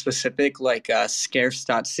Ordinals specific, like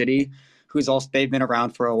scarce.city, they've been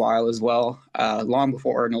around for a while as well, long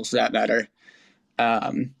before Ordinals for that matter.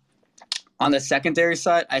 On the secondary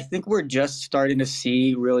side, I think we're just starting to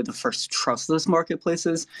see really the first trustless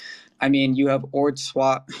marketplaces. I mean, you have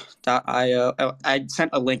ordswap.io. I sent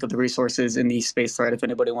a link of the resources in the space thread if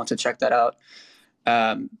anybody wants to check that out.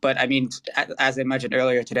 But I mean, as I mentioned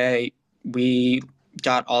earlier today, we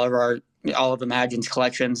got all of Imagine's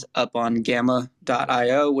collections up on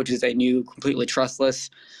gamma.io, which is a new completely trustless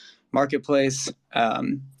marketplace.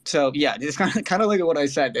 So yeah, just kind of like what I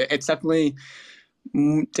said. It's definitely,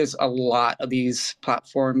 there's a lot of these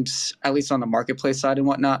platforms, at least on the marketplace side and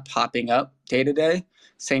whatnot, popping up day to day.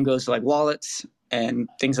 Same goes to like wallets and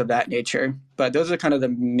things of that nature. But those are kind of the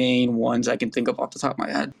main ones I can think of off the top of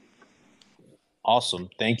my head. Awesome.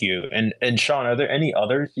 Thank you. And Sean, are there any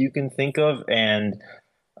others you can think of? And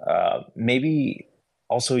maybe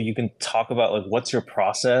also you can talk about like what's your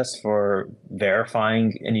process for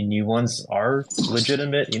verifying any new ones are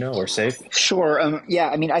legitimate, or safe? Sure. Yeah.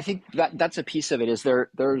 I mean, I think that's a piece of it. Is there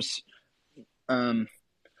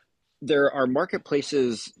are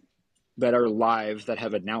marketplaces that are live that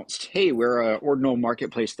have announced, hey, we're a ordinal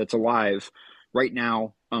marketplace that's alive right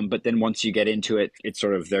now. But then once you get into it, it's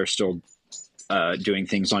sort of they're still doing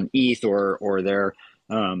things on ETH or they're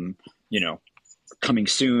coming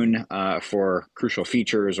soon for crucial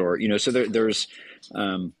features or so there's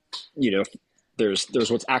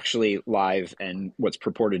what's actually live and what's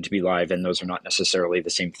purported to be live, and those are not necessarily the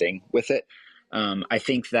same thing with it. I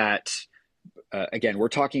think that again, we're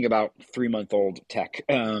talking about 3-month-old tech,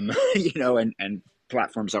 and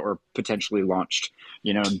platforms that were potentially launched,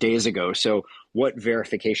 days ago. So what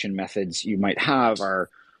verification methods you might have are,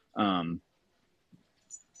 I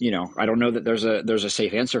don't know that there's a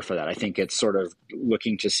safe answer for that. I think it's sort of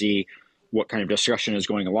looking to see what kind of discussion is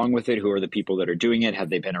going along with it. Who are the people that are doing it? Have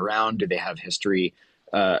they been around? Do they have history,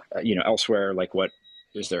 elsewhere? Like what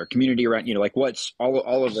is there a community around? Like what's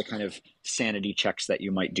all of the kind of sanity checks that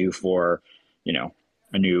you might do for,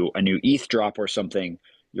 a new ETH drop or something.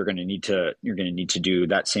 You're going to need to do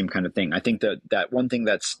that same kind of thing. I think that one thing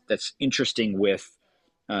that's interesting with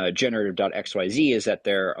generative.xyz is that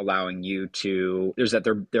they're allowing you to,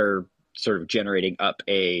 they're sort of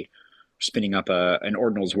spinning up an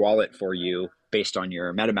Ordinals wallet for you based on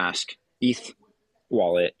your MetaMask ETH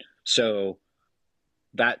wallet. So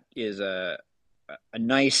that is a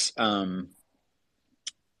nice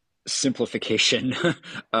simplification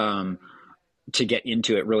to get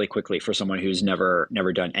into it really quickly for someone who's never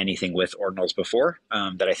done anything with Ordinals before.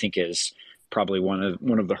 That I think is probably one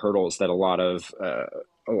of the hurdles that a lot of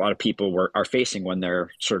people are facing when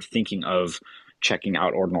they're sort of thinking of checking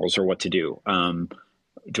out Ordinals or what to do.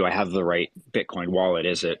 Do I have the right Bitcoin wallet?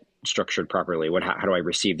 Is it structured properly? How do I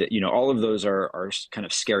receive it? all of those are kind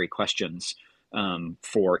of scary questions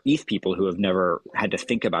for ETH people who have never had to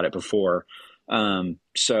think about it before.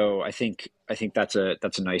 So I think that's a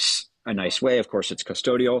nice way. Of course, it's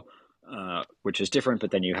custodial, which is different,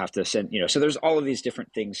 but then you have to send, so there's all of these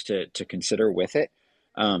different things to consider with it.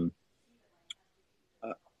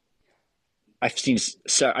 I've seen,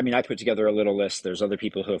 I put together a little list. There's other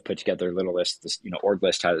people who have put together a little list. This, Ord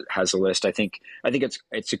list has a list. I think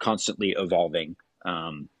it's a constantly evolving.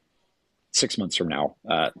 6 months from now,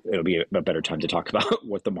 it'll be a better time to talk about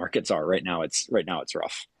what the markets are. Right now it's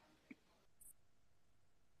rough.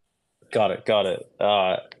 Got it.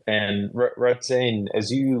 And Rudxane,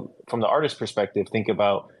 as you, from the artist perspective, think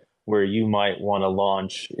about where you might want to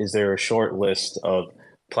launch, is there a short list of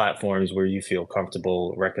platforms where you feel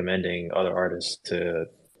comfortable recommending other artists to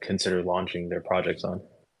consider launching their projects on?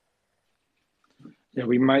 Yeah,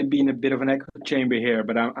 we might be in a bit of an echo chamber here,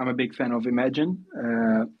 but I'm a big fan of Imagine,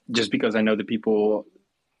 just because I know the people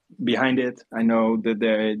behind it. I know that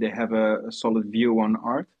they have a solid view on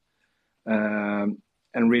art, and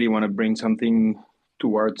really want to bring something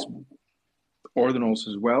towards Ordinals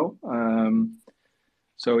as well.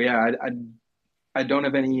 So yeah, I don't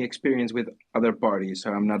have any experience with other parties,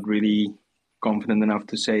 so I'm not really confident enough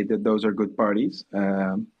to say that those are good parties.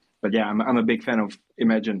 But yeah, I'm a big fan of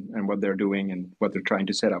Imagine and what they're doing and what they're trying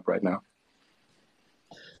to set up right now.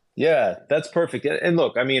 Yeah, that's perfect. And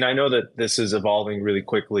look, I mean, I know that this is evolving really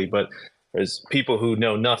quickly, but as people who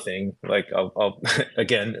know nothing, like I'll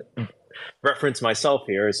again reference myself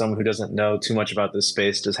here as someone who doesn't know too much about this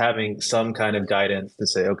space, just having some kind of guidance to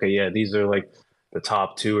say, okay, yeah, these are like the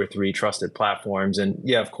top 2 or 3 trusted platforms. And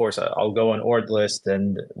yeah, of course, I'll go on Ordlist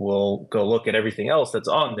and we'll go look at everything else that's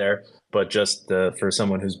on there. But just for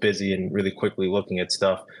someone who's busy and really quickly looking at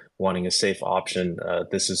stuff, wanting a safe option,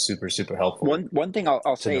 this is super, super helpful. One thing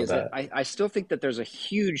I'll say is that I still think that there's a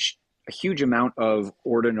huge amount of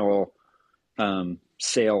ordinal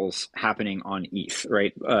sales happening on ETH,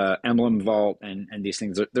 right? Emblem Vault and these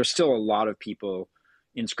things. There's still a lot of people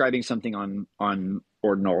inscribing something on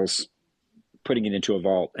ordinals, putting it into a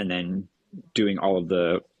vault, and then doing all of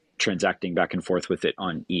the transacting back and forth with it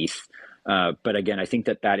on ETH. But again, I think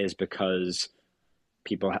that is because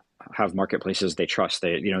people have marketplaces they trust.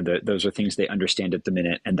 They, those are things they understand at the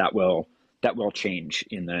minute, and that will change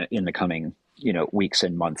in the coming weeks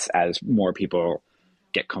and months as more people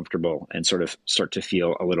get comfortable and sort of start to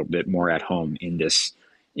feel a little bit more at home in this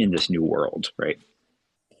new world, right?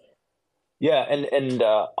 Yeah, and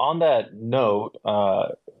on that note,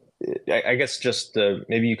 I guess just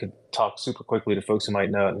maybe you could talk super quickly to folks who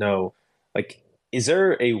might not know, like, is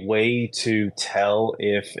there a way to tell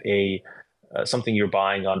if something you're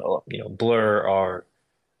buying on Blur or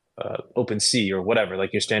OpenSea or whatever,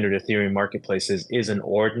 like your standard Ethereum marketplaces, is an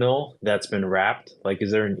ordinal that's been wrapped? Like,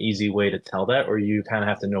 is there an easy way to tell that, or you kind of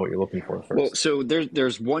have to know what you're looking for first? Well, so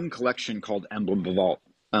there's one collection called Emblem Vault,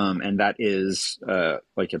 and that is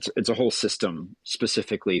like it's a whole system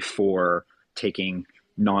specifically for taking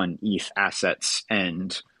non-ETH assets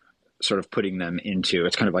and sort of putting them into,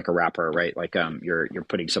 it's kind of like a wrapper, right? Like you're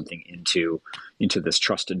putting something into this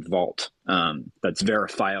trusted vault that's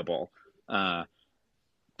verifiable.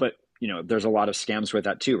 But there's a lot of scams with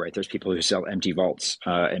that too, right? There's people who sell empty vaults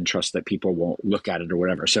and trust that people won't look at it or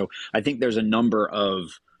whatever. So I think there's a number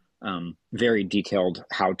of very detailed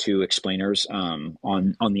how-to explainers on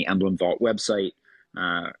the Emblem Vault website,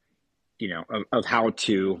 of how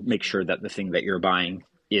to make sure that the thing that you're buying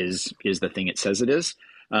is the thing it says it is.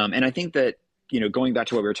 And I think that, going back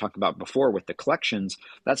to what we were talking about before with the collections,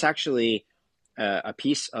 that's actually a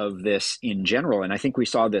piece of this in general. And I think we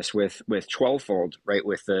saw this with 12-fold, right?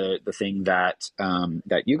 With the thing that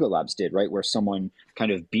Yuga Labs did, right? Where someone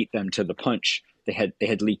kind of beat them to the punch. They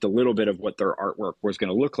had leaked a little bit of what their artwork was going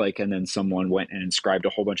to look like. And then someone went and inscribed a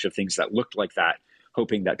whole bunch of things that looked like that,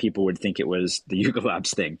 hoping that people would think it was the Yuga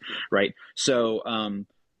Labs thing, right? So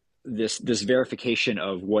this verification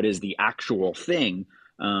of what is the actual thing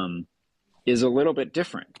is a little bit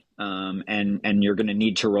different. And you're going to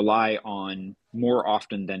need to rely on, more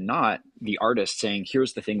often than not, the artist saying,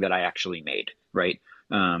 here's the thing that I actually made, right?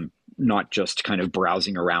 Not just kind of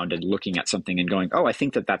browsing around and looking at something and going, oh, I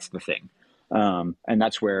think that's the thing. And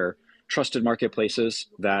that's where trusted marketplaces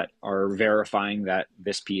that are verifying that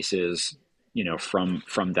this piece is,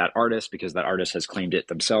 from that artist because that artist has claimed it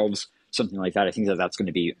themselves, something like that. I think that's going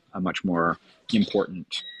to be a much more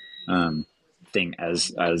important thing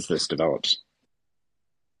as this develops.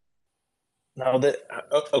 Now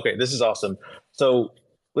okay, this is awesome. So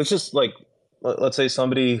let's say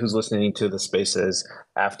somebody who's listening to the spaces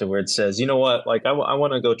afterwards says, you know what, like I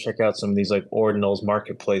want to go check out some of these like ordinals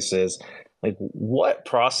marketplaces. Like, what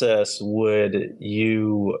process would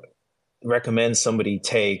you recommend somebody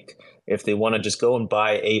take if they want to just go and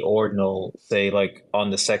buy a ordinal, say like on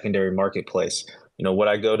the secondary marketplace? Would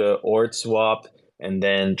I go to OrdSwap and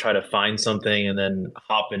then try to find something and then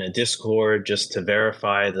hop in a Discord just to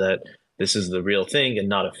verify that this is the real thing and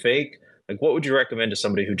not a fake? Like, what would you recommend to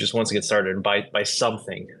somebody who just wants to get started and buy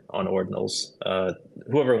something on ordinals?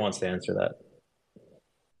 Whoever wants to answer that.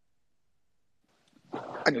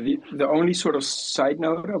 The only sort of side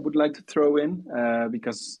note I would like to throw in,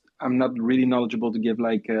 because I'm not really knowledgeable to give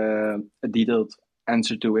like a detailed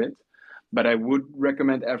answer to it, but I would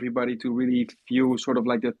recommend everybody to really view sort of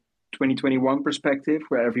like the 2021 perspective,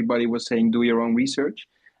 where everybody was saying do your own research.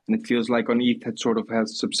 and it feels like on ETH it sort of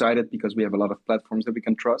has subsided because we have a lot of platforms that we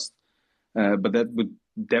can trust. But that would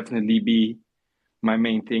definitely be my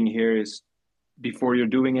main thing here is before you're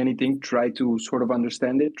doing anything, try to sort of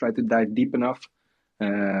understand it, try to dive deep enough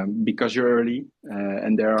because you're early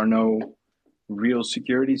and there are no real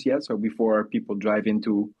securities yet. So before people drive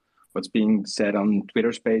into what's being said on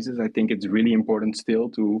Twitter Spaces, I think it's really important still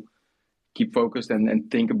to keep focused and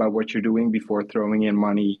think about what you're doing before throwing in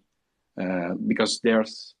money because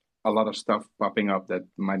there's a lot of stuff popping up that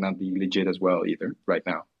might not be legit as well either right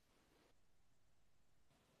now.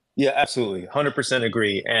 Yeah, absolutely. 100%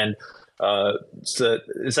 agree. And so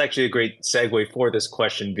it's actually a great segue for this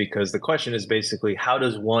question, because the question is basically, how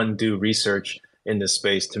does one do research in this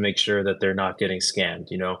space to make sure that they're not getting scammed?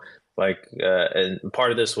 And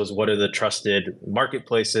part of this was, what are the trusted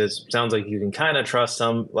marketplaces? Sounds like you can kind of trust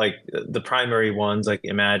some, like the primary ones like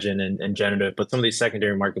Imagine and Generative, but some of these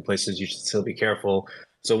secondary marketplaces, you should still be careful.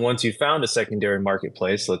 So once you found a secondary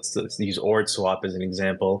marketplace, let's use OrdSwap as an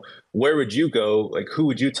example. Where would you go? Like, who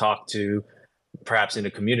would you talk to, perhaps in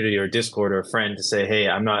a community or Discord or a friend, to say, hey,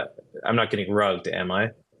 I'm not getting rugged, am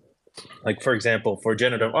I? Like, for example, for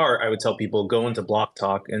generative art, I would tell people, go into Block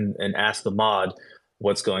Talk and ask the mod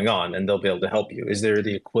what's going on, and they'll be able to help you. Is there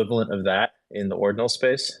the equivalent of that in the ordinal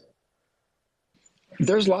space?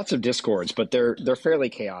 There's lots of Discords, but they're fairly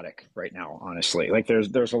chaotic right now, honestly. Like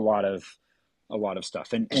there's a lot of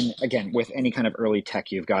stuff. And again, with any kind of early tech,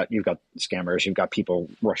 you've got scammers, you've got people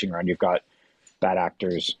rushing around, you've got bad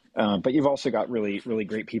actors, but you've also got really, really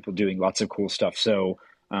great people doing lots of cool stuff. So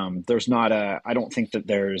there's not I don't think that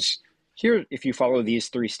there's here, if you follow these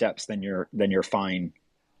 3 steps, then you're fine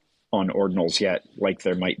on ordinals yet, like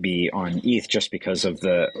there might be on ETH, just because of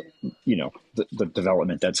the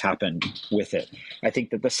development that's happened with it. I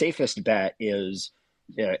think that the safest bet is,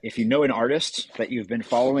 if you know an artist that you've been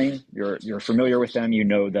following, you're familiar with them, you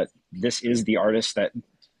know that this is the artist that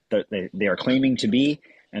they are claiming to be,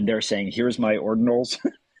 and they're saying, here's my ordinals.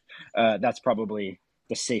 That's probably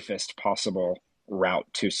the safest possible route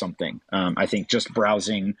to something. I think just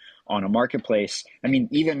browsing on a marketplace, I mean,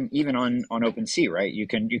 even on OpenSea, right? You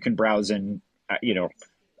can browse and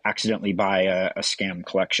accidentally buy a scam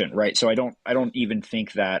collection, right? So I don't even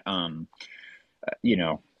think that 100%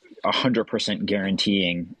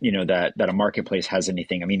 guaranteeing that a marketplace has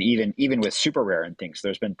anything. I mean, even with super rare and things,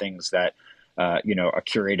 there's been things that a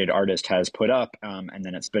curated artist has put up, and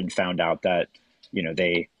then it's been found out that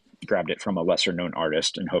they grabbed it from a lesser known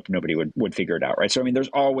artist and hoped nobody would figure it out, right? So I mean, there's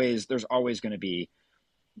always going to be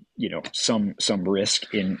some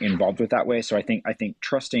risk involved with that way. So I think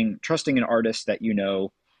trusting an artist that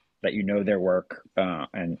their work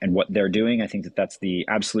and what they're doing, I think that's the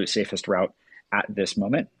absolute safest route at this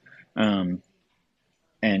moment. And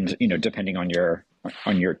depending on your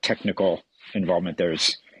technical involvement,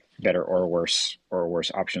 there's better or worse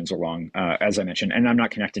options along, as I mentioned. And I'm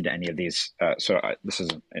not connected to any of these, so this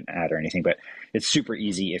isn't an ad or anything, but it's super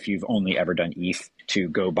easy if you've only ever done ETH to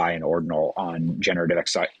go buy an ordinal on Generative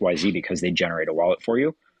XYZ, because they generate a wallet for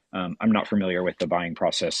you. I'm not familiar with the buying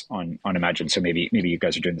process on Imagine, so maybe you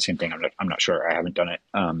guys are doing the same thing. I'm not sure. I haven't done it,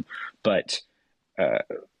 but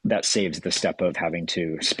that saves the step of having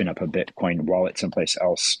to spin up a Bitcoin wallet someplace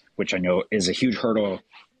else, which I know is a huge hurdle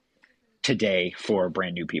today for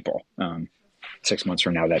brand new people. 6 months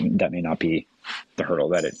from now, that may not be the hurdle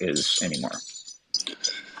that it is anymore.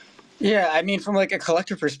 Yeah, I mean, from like a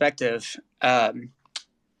collector perspective, and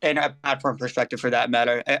a platform perspective for that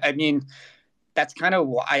matter, I mean, that's kind of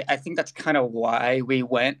why I think that's kind of why we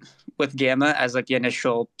went with Gamma as like the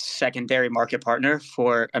initial secondary market partner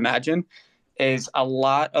for Imagine. Is a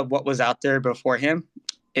lot of what was out there before him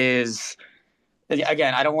is,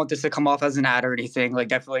 again, I don't want this to come off as an ad or anything. Like,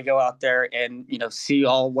 definitely go out there and see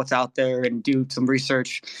all what's out there and do some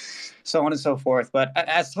research, so on and so forth. But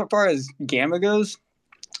as far as Gamma goes,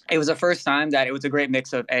 it was the first time that it was a great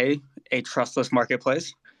mix of a trustless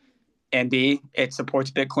marketplace, and B, it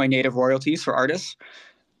supports Bitcoin native royalties for artists,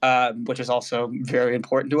 which is also very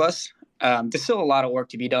important to us. There's still a lot of work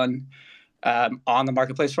to be done on the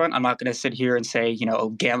marketplace front. I'm not going to sit here and say,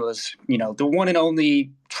 Gamma's, the one and only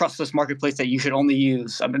trustless marketplace that you should only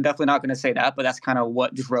use. I'm definitely not going to say that, but that's kind of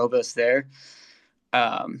what drove us there.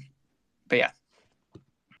 But yeah.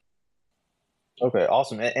 Okay,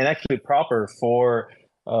 awesome. And actually, proper for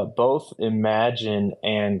both Imagine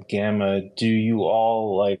and Gamma, do you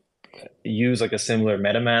all use a similar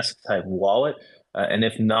MetaMask type wallet? And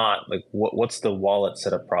if not, what's the wallet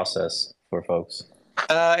setup process for folks?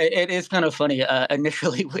 It is kind of funny.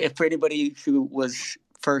 Initially, for anybody who was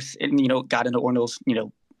first got into Ordinals,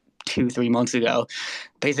 2-3 months ago.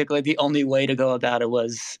 Basically, the only way to go about it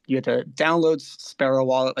was you had to download Sparrow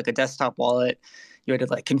Wallet, like a desktop wallet. You had to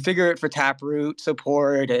like configure it for Taproot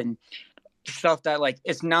support and stuff that like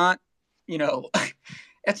it's not, you know,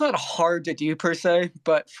 it's not hard to do per se,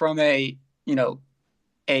 but from a, you know,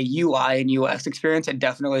 a UI and UX experience, it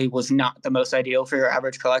definitely was not the most ideal for your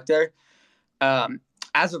average collector.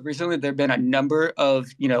 As of recently, there have been a number of,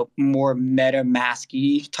 you know, more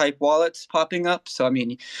MetaMask-y type wallets popping up. So, I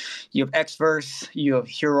mean, you have Xverse, you have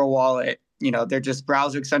Hero Wallet, you know, they're just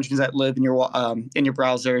browser extensions that live in your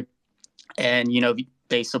browser. And, you know,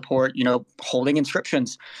 they support, you know, holding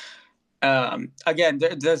inscriptions. Again,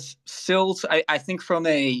 there's still, I think from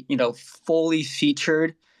a, you know, fully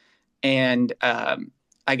featured and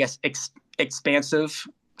I guess expansive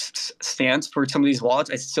stance for some of these wallets,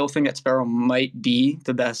 I still think that Sparrow might be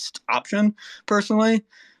the best option personally.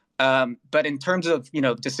 But in terms of, you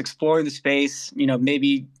know, just exploring the space, you know,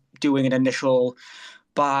 maybe doing an initial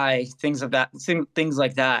buy, things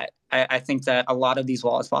like that, I think that a lot of these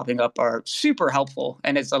wallets popping up are super helpful,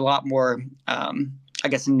 and it's a lot more, I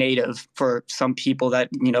guess, native for some people that,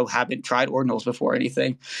 you know, haven't tried Ordinals before or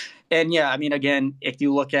anything. And yeah, I mean, again, if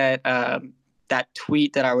you look at that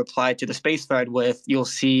tweet that I replied to the space thread with, you'll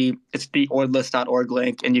see it's the ordlist.org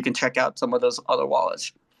link, and you can check out some of those other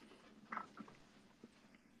wallets.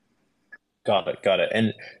 Got it.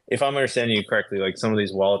 And if I'm understanding you correctly, like some of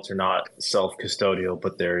these wallets are not self-custodial,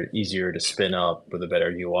 but they're easier to spin up with a better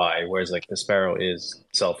UI, whereas like the Sparrow is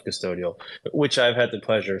self-custodial, which I've had the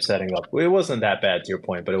pleasure of setting up. It wasn't that bad to your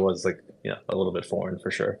point, but it was like, you know, a little bit foreign for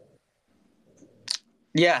sure.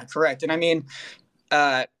 Yeah, correct. And I mean,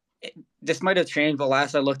 this might have changed, but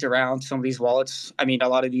last I looked around, some of these wallets, I mean, a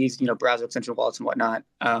lot of these, you know, browser extension wallets and whatnot,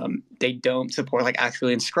 they don't support like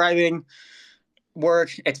actually inscribing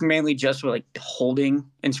work. It's mainly just for like holding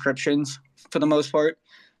inscriptions for the most part.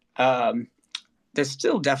 There's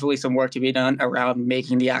still definitely some work to be done around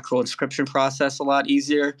making the actual inscription process a lot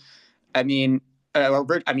easier. I mean,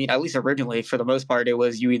 at least originally, for the most part, it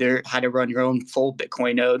was you either had to run your own full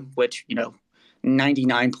Bitcoin node, which, you know,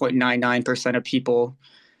 99.99% of people,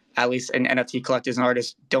 at least in NFT collectors and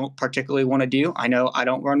artists, don't particularly want to do. I know I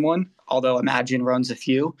don't run one, although Imagine runs a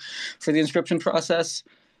few for the inscription process.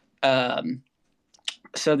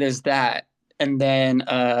 So there's that. And then,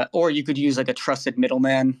 or you could use like a trusted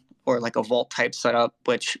middleman or like a vault type setup,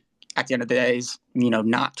 which at the end of the day is, you know,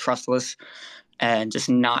 not trustless and just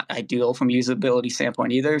not ideal from a usability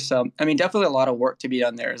standpoint either. So, I mean, definitely a lot of work to be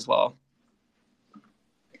done there as well.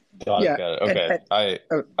 Got it. Okay.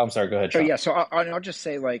 I'm sorry. Go ahead, Sean. Yeah. So I'll just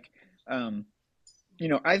say, like, you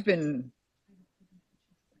know, I've been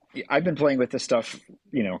playing with this stuff,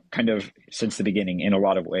 you know, kind of since the beginning in a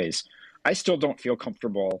lot of ways. I still don't feel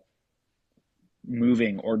comfortable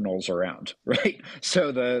moving ordinals around, right?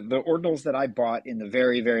 So the ordinals that I bought in the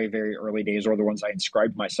very, very, very early days, or the ones I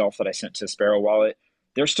inscribed myself that I sent to Sparrow Wallet,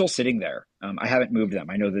 they're still sitting there. I haven't moved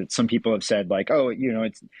them. I know that some people have said like, oh, you know,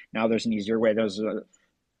 it's now there's an easier way.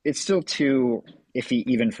 It's still too iffy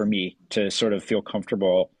even for me to sort of feel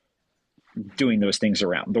comfortable doing those things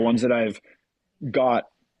around. The ones that I've got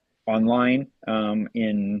online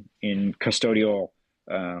in custodial,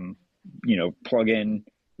 you know, plug-in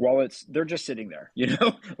wallets, they're just sitting there, you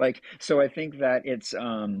know, like, so I think that it's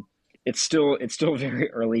still very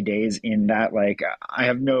early days in that, like, I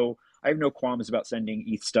have no qualms about sending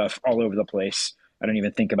ETH stuff all over the place. I don't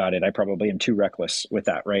even think about it. I probably am too reckless with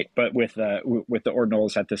that, right? But with the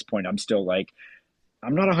ordinals at this point, I'm still like,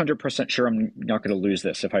 I'm not 100% sure I'm not going to lose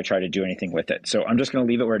this if I try to do anything with it. So I'm just going to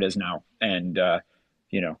leave it where it is now and,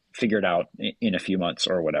 you know, figure it out in a few months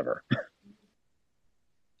or whatever.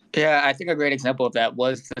 Yeah, I think a great example of that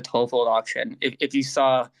was the 12-fold auction. If you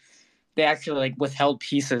saw, they actually like withheld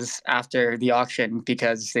pieces after the auction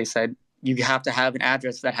because they said you have to have an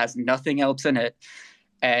address that has nothing else in it.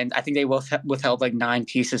 And I think they withheld like 9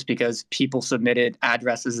 pieces because people submitted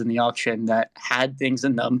addresses in the auction that had things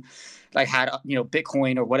in them, like had, you know,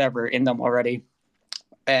 Bitcoin or whatever in them already.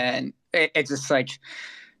 And it's just like,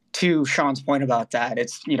 to Sean's point about that,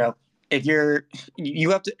 it's, you know, if you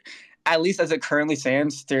have to, at least as it currently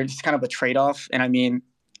stands, there's kind of a trade-off. And I mean,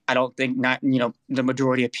 I don't think the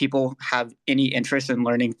majority of people have any interest in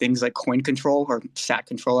learning things like coin control or SAT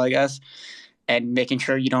control, I guess, and making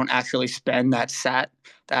sure you don't actually spend that SAT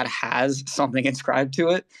that has something inscribed to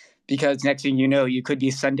it, because next thing you know, you could be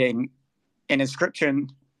sending an inscription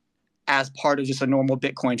as part of just a normal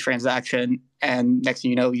Bitcoin transaction, and next thing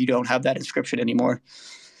you know, you don't have that inscription anymore.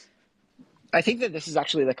 I think that this is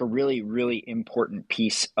actually like a really, really important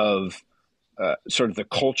piece of sort of the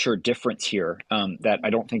culture difference here that I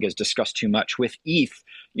don't think is discussed too much. With ETH,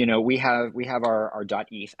 we have our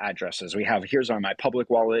 .eth addresses. Here's on my public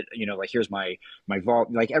wallet, like here's my vault.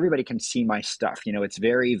 Like everybody can see my stuff. It's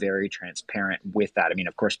very, very transparent with that. I mean,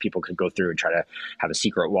 of course, people could go through and try to have a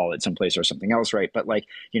secret wallet someplace or something else, right? But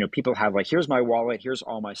people have here's my wallet, here's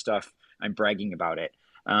all my stuff. I'm bragging about it.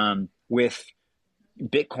 With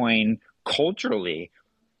Bitcoin, culturally,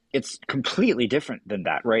 it's completely different than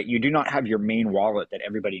that, right? You do not have your main wallet that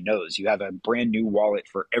everybody knows. You have a brand new wallet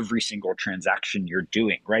for every single transaction you're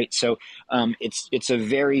doing, right? So it's a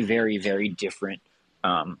very, very, very different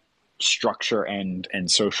structure and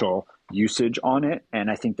social usage on it.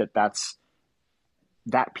 And I think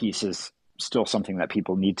that piece is still something that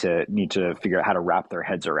people need to figure out how to wrap their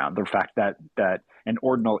heads around. The fact that an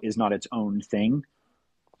ordinal is not its own thing,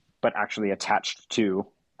 but actually attached to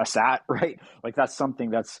a sat, right? Like that's something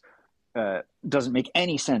that's doesn't make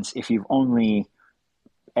any sense if you've only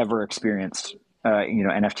ever experienced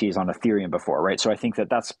NFTs on Ethereum before, right? So I think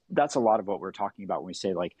that's a lot of what we're talking about when we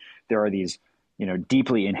say there are these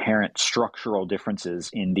deeply inherent structural differences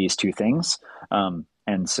in these two things,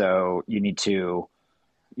 and so you need to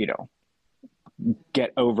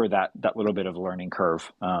get over that little bit of learning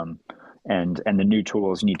curve, and the new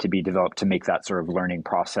tools need to be developed to make that sort of learning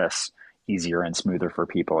process easier and smoother for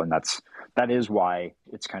people. And that is why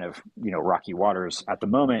it's kind of rocky waters at the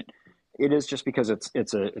moment. It is just because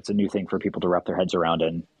it's a new thing for people to wrap their heads around,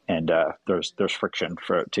 and there's friction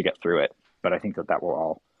to get through it. But I think that will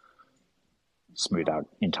all smooth out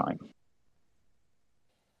in time.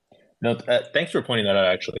 No, thanks for pointing that out.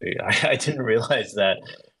 Actually, I didn't realize that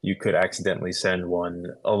you could accidentally send one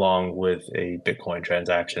along with a Bitcoin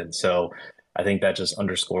transaction. So I think that just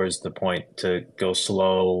underscores the point to go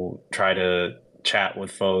slow, try to chat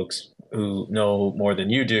with folks who know more than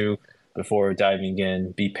you do before diving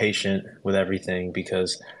in, be patient with everything,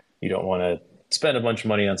 because you don't want to spend a bunch of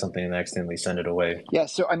money on something and accidentally send it away. Yeah.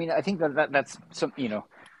 So, I mean, I think that's some,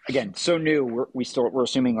 again, so new, we're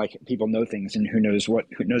assuming people know things, and who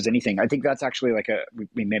knows anything. I think that's actually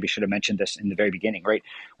we maybe should have mentioned this in the very beginning, right?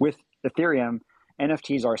 With Ethereum,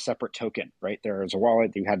 NFTs are a separate token, right? There's a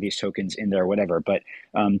wallet, you have these tokens in there, whatever. But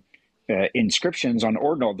inscriptions on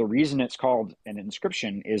Ordinal, the reason it's called an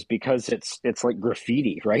inscription is because it's like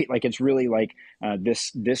graffiti, right? It's really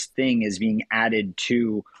this thing is being added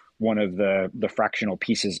to one of the fractional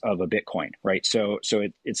pieces of a Bitcoin, right? So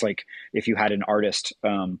it's like if you had an artist,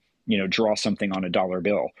 draw something on a dollar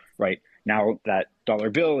bill, right? Now that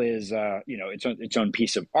dollar bill is, its own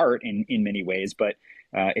piece of art in many ways, but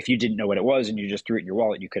if you didn't know what it was and you just threw it in your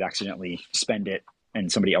wallet, you could accidentally spend it,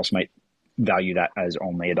 and somebody else might value that as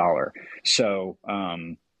only $1. So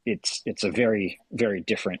it's a very, very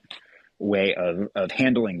different way of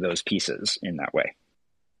handling those pieces in that way.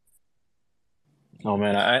 Oh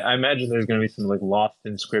man, I imagine there's going to be some lost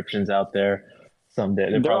inscriptions out there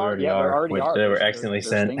someday. There probably already are. They were accidentally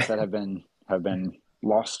sent. Things that have been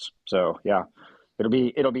lost. So yeah, it'll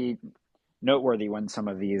be noteworthy when some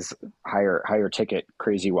of these higher ticket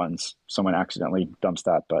crazy ones, someone accidentally dumps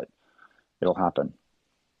that, but it'll happen.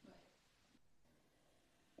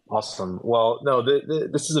 Awesome. Well, no,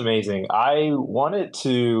 this is amazing. I wanted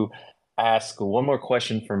to ask one more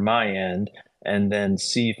question from my end, and then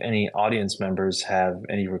see if any audience members have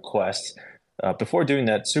any requests. Before doing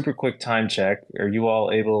that, super quick time check. Are you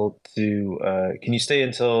all able to, can you stay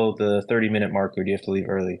until the 30-minute mark, or do you have to leave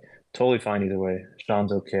early? Totally fine either way.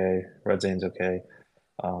 Sean's okay. Rudxane's okay.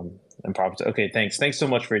 And Prophet's okay. Thanks. Thanks so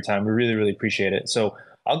much for your time. We really, really appreciate it. So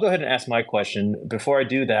I'll go ahead and ask my question. Before I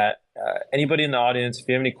do that, anybody in the audience, if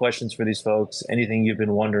you have any questions for these folks, anything you've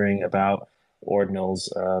been wondering about Ordinals,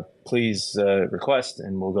 please request,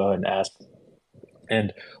 and we'll go ahead and ask.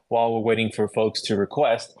 And while we're waiting for folks to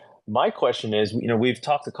request, my question is, we've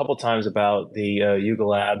talked a couple times about the Yuga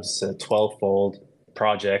Labs 12-fold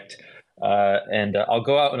project, and I'll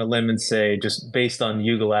go out on a limb and say, just based on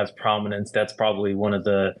Yuga Labs' prominence, that's probably one of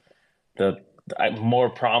the more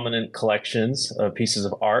prominent collections of pieces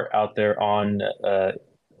of art out there on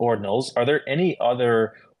Ordinals. Are there any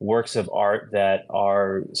other works of art that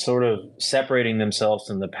are sort of separating themselves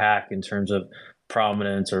from the pack in terms of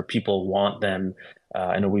prominence, or people want them?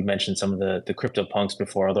 I know we mentioned some of the crypto punks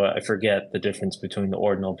before, although I forget the difference between the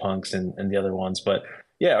ordinal punks and the other ones. But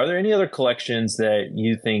yeah, are there any other collections that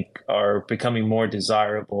you think are becoming more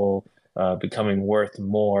desirable, becoming worth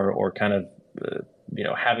more, or kind of,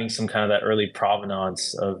 having some kind of that early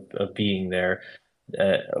provenance of being there?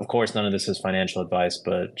 Of course, none of this is financial advice,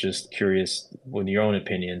 but just curious with your own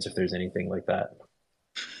opinions, if there's anything like that.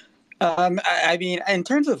 I mean, in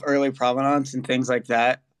terms of early provenance and things like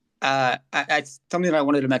that, Something that I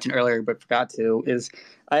wanted to mention earlier but forgot to is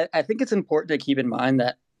I think it's important to keep in mind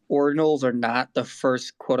that ordinals are not the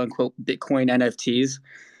first quote unquote Bitcoin NFTs.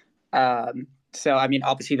 So I mean,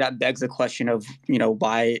 obviously that begs the question of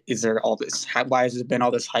why is there all this? Why has there been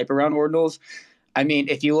all this hype around ordinals? I mean,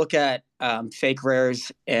 if you look at fake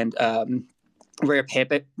rares and rare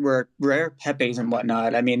pepes and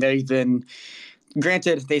whatnot, I mean, they've been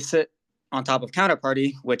granted they sit on top of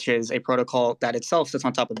Counterparty, which is a protocol that itself sits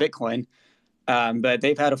on top of Bitcoin. But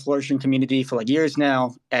they've had a flourishing community for like years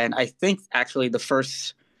now, and I think actually the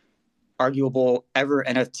first arguable ever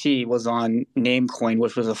NFT was on Namecoin,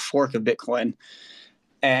 which was a fork of Bitcoin.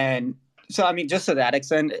 And so, I mean, just to that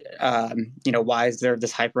extent, why is there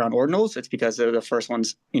this hype around ordinals? It's because they're the first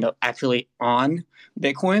ones, actually on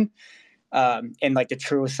Bitcoin, in like the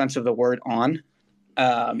truest sense of the word on.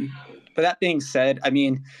 But that being said, I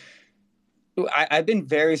mean, I've been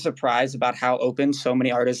very surprised about how open so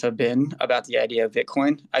many artists have been about the idea of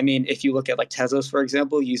Bitcoin. I mean, if you look at like Tezos, for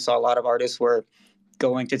example, you saw a lot of artists were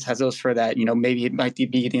going to Tezos for that, maybe it might be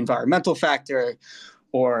the environmental factor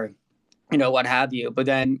or, what have you. But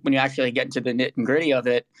then when you actually get into the nit and gritty of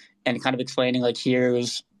it and kind of explaining like,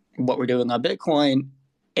 here's what we're doing on Bitcoin,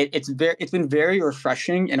 it's been very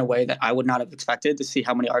refreshing in a way that I would not have expected to see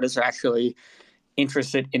how many artists are actually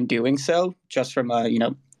interested in doing so just from a,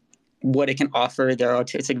 what it can offer, their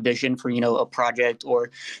artistic vision for a project,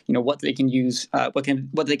 or what they can use, what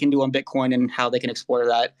they can do on Bitcoin and how they can explore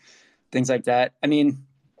that, things like that. I mean,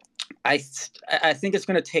 I think it's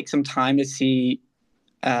going to take some time to see,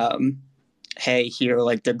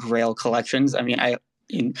 like the Grail collections. I mean,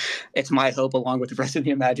 it's my hope, along with the rest of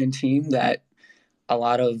the Imagine team, that a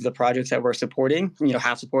lot of the projects that we're supporting,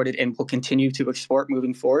 have supported and will continue to export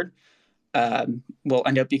moving forward, will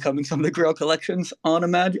end up becoming some of the Grail collections on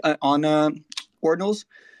Ordinals.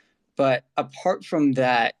 But apart from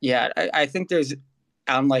that, yeah, I think there's,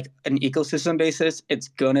 on like an ecosystem basis, it's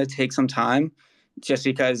gonna take some time, just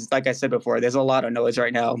because, like I said before, there's a lot of noise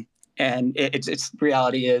right now, and it's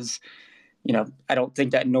reality is, I don't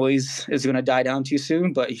think that noise is gonna die down too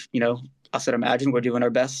soon. But us at Imagine, we're doing our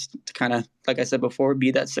best to kind of, like I said before,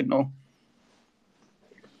 be that signal.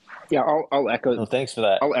 Yeah, I'll echo. No, thanks for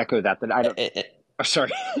that. I'll echo that. That I don't. Sorry.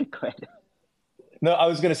 Go ahead. No, I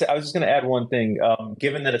was just going to add one thing.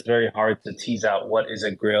 Given that it's very hard to tease out what is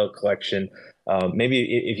a Grail collection,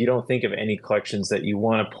 maybe if you don't think of any collections that you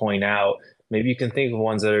want to point out, maybe you can think of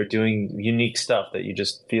ones that are doing unique stuff that you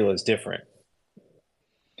just feel is different.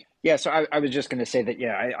 Yeah, so I was just going to say that.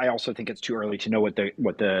 Yeah, I also think it's too early to know what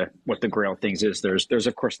the Grail things is. There's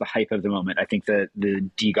of course the hype of the moment. I think the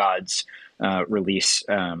DeGods release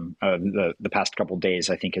of the past couple of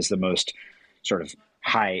days, I think, is the most sort of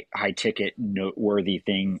high ticket noteworthy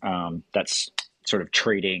thing that's sort of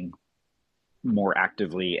trading more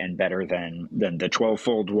actively and better than the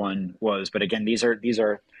 12-fold one was. But again, these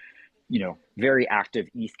are very active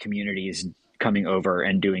ETH communities coming over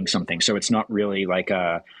and doing something. So it's not really like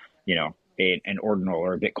an ordinal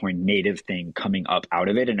or a Bitcoin native thing coming up out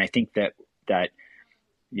of it. And I think that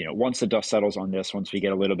once the dust settles on this, once we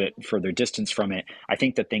get a little bit further distance from it, I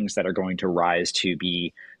think the things that are going to rise to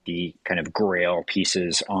be the kind of Grail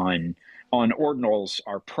pieces on ordinals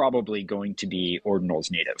are probably going to be ordinals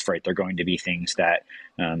native, right? They're going to be things that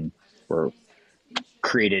were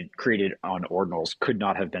created on ordinals, could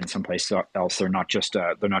not have been someplace else. They're not just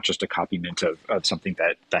a copy mint of something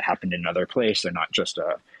that happened in another place. They're not just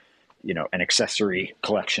an accessory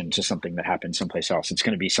collection to something that happened someplace else. It's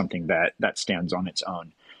going to be something that stands on its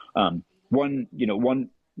own. One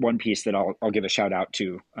piece that I'll give a shout out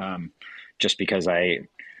to, just because I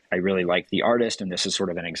really like the artist, and this is sort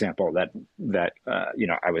of an example that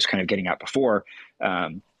I was kind of getting at before.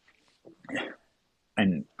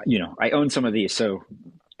 And I own some of these, so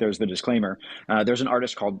there's the disclaimer. There's an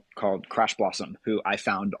artist called Crash Blossom who I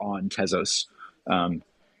found on Tezos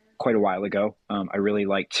quite a while ago. I really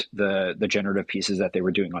liked the generative pieces that they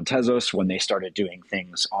were doing on Tezos. When they started doing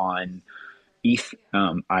things on ETH,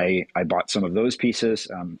 I bought some of those pieces.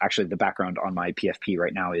 Actually, the background on my PFP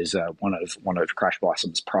right now is one of Crash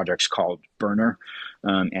Blossom's projects called Burner,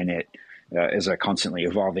 and it is a constantly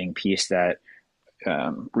evolving piece that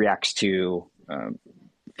reacts to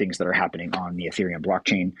things that are happening on the Ethereum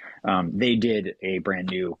blockchain. They did a brand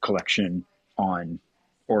new collection on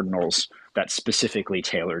ordinals that's specifically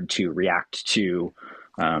tailored to react to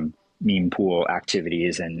meme pool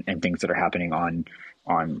activities and things that are happening on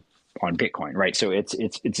Bitcoin, right? So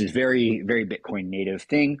it's a very, very Bitcoin native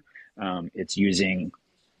thing. It's using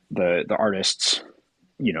the artist's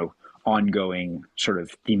ongoing sort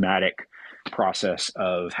of thematic process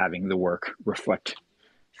of having the work reflect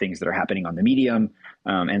things that are happening on the medium,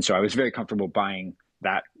 And so I was very comfortable buying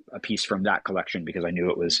a piece from that collection because I knew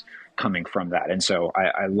it was coming from that. And so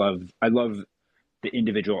I love the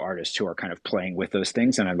individual artists who are kind of playing with those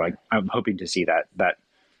things. And I'm hoping to see that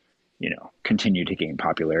continue to gain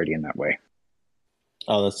popularity in that way.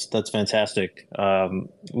 Oh, that's fantastic.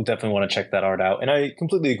 We'll definitely want to check that art out. And I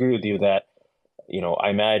completely agree with you that, I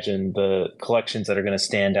imagine the collections that are going to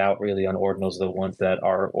stand out really on Ordinals are the ones that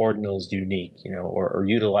are Ordinals unique, or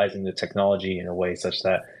utilizing the technology in a way such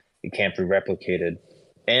that it can't be replicated,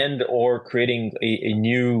 and or creating a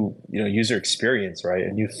new, user experience, right?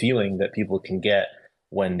 A new feeling that people can get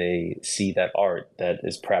when they see that art that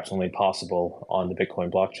is perhaps only possible on the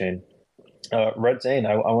Bitcoin blockchain. Rudxane,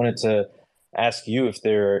 I wanted to ask you if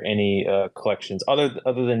there are any collections other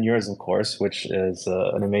than yours, of course, which is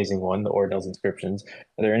an amazing one, the Ordinals inscriptions.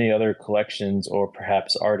 Are there any other collections or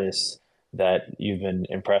perhaps artists that you've been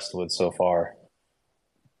impressed with so far?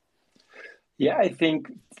 Yeah, I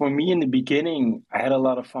think for me in the beginning, I had a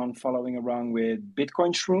lot of fun following around with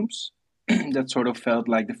Bitcoin shrooms. That sort of felt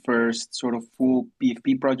like the first sort of full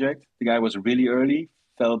PFP project. The guy was really early,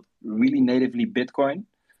 felt really natively Bitcoin.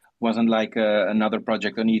 Wasn't like another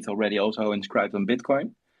project on ETH already also inscribed on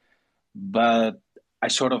Bitcoin. But I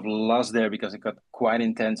sort of lost there because it got quite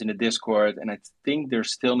intense in the Discord, and I think they're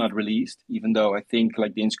still not released, even though I think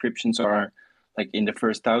like the inscriptions are like in the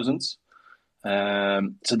first thousands.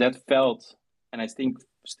 So that felt, and I think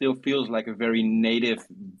still feels like a very native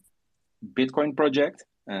Bitcoin project.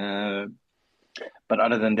 But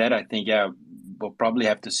other than that, I think, yeah, we'll probably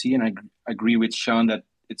have to see. And I agree with Sean that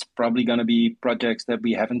it's probably going to be projects that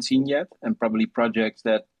we haven't seen yet, and probably projects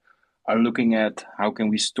that are looking at how can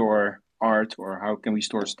we store art or how can we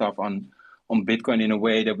store stuff on Bitcoin in a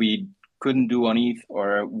way that we couldn't do on ETH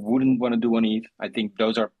or wouldn't want to do on ETH. I think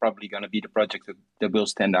those are probably going to be the projects that will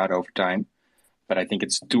stand out over time. But I think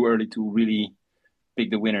it's too early to really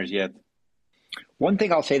pick the winners yet. One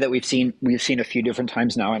thing I'll say that we've seen a few different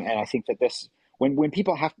times now, and I think that this when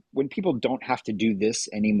people don't have to do this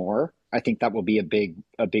anymore, I think that will be a big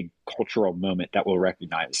cultural moment that we'll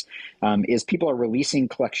recognize. Is people are releasing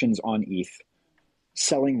collections on ETH,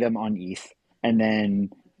 selling them on ETH, and then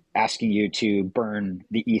asking you to burn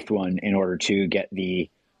the ETH one in order to get the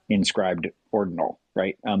inscribed ordinal,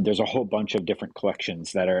 right? There's a whole bunch of different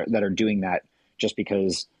collections that are doing that just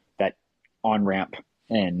because that on-ramp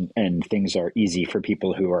and things are easy for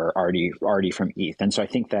people who are already from ETH. And so I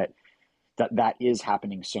think that is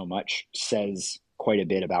happening so much says quite a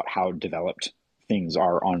bit about how developed things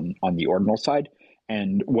are on the ordinal side.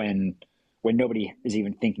 And when nobody is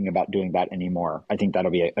even thinking about doing that anymore, I think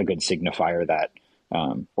that'll be a good signifier that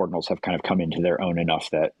ordinals have kind of come into their own enough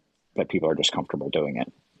that people are just comfortable doing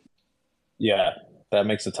it. Yeah, that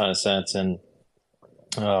makes a ton of sense. And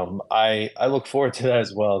I look forward to that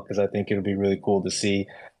as well, because I think it'll be really cool to see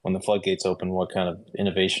when the floodgates open what kind of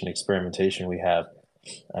innovation experimentation we have.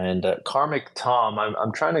 And Karmic Tom,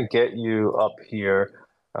 I'm trying to get you up here.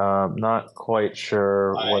 Not quite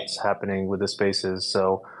sure what's happening with the spaces,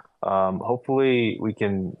 so hopefully we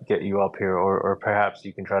can get you up here, or perhaps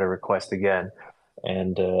you can try to request again.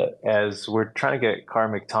 And as we're trying to get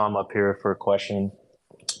Karmic Tom up here for a question,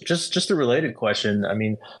 just a related question. I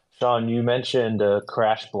mean, Sean, you mentioned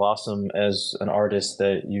Crash Blossom as an artist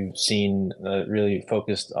that you've seen really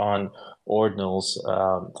focused on ordinals.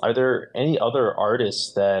 Are there any other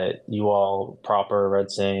artists that you all, Proper,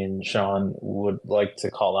 Rudxane, Sean, would like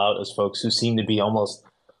to call out as folks who seem to be almost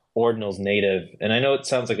ordinals native? And I know it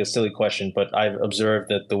sounds like a silly question, but I've observed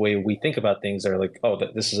that the way we think about things are like, oh,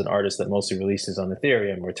 this is an artist that mostly releases on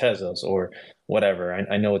Ethereum or Tezos or whatever.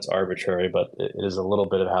 I know it's arbitrary, but it is a little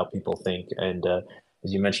bit of how people think. And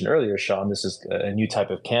as you mentioned earlier, Sean, this is a new type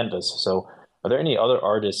of canvas. So are there any other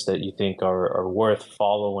artists that you think are worth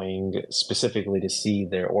following specifically to see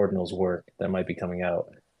their ordinals work that might be coming out?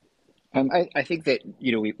 I think that,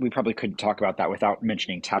 we probably couldn't talk about that without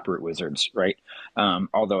mentioning Taproot Wizards, right?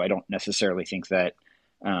 Although I don't necessarily think that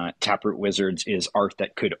Taproot Wizards is art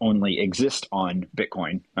that could only exist on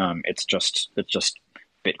Bitcoin. It's just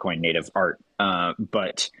Bitcoin native art.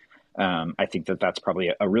 But I think that that's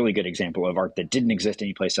probably a really good example of art that didn't exist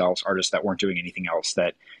anyplace else, artists that weren't doing anything else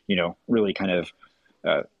that, really kind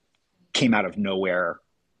of came out of nowhere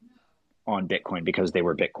on Bitcoin because they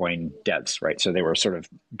were Bitcoin devs, right? So they were sort of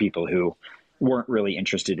people who weren't really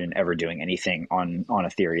interested in ever doing anything on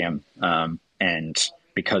Ethereum. And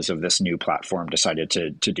because of this new platform decided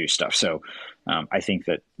to do stuff. So I think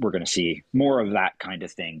that we're going to see more of that kind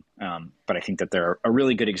of thing. But I think that they're a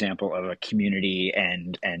really good example of a community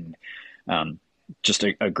and just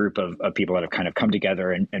a group of people that have kind of come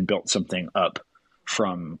together and built something up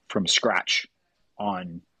from scratch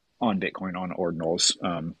on on Bitcoin, on Ordinals,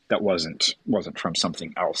 that wasn't from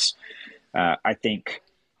something else. I think.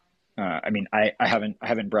 I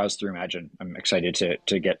haven't browsed through Imagine. I'm excited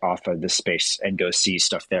to get off of this space and go see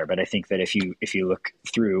stuff there. But I think that if you look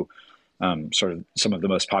through sort of some of the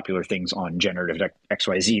most popular things on generative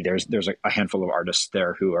XYZ, there's a handful of artists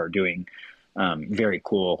there who are doing very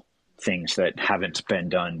cool things that haven't been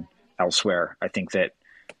done elsewhere. I think that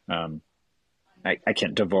I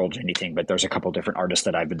can't divulge anything, but there's a couple different artists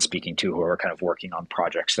that I've been speaking to who are kind of working on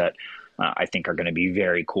projects that I think are going to be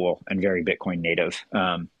very cool and very Bitcoin native.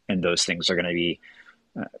 And those things are going to be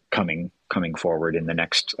coming forward in the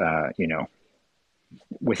next,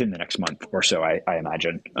 within the next month or so, I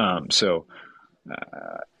imagine.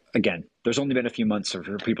 Again, there's only been a few months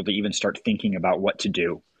for people to even start thinking about what to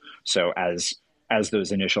do. So as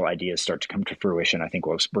those initial ideas start to come to fruition, I think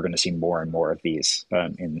we're going to see more and more of these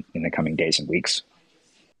in the coming days and weeks.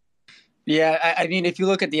 Yeah, I mean, if you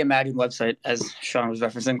look at the Imagine website, as Sean was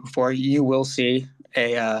referencing before, you will see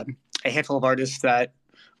a handful of artists that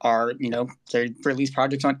are, they release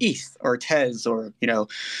projects on ETH or Tez or,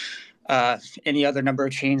 any other number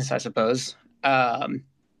of chains, I suppose. I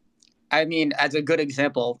mean, as a good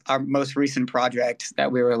example, our most recent project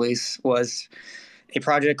that we released was a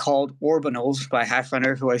project called Ordinals by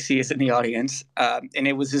Hashrunner, who I see is in the audience. And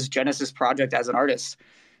it was his genesis project as an artist.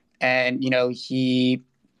 And, he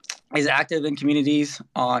is active in communities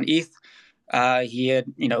on ETH. He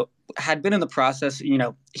had been in the process,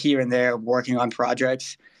 here and there working on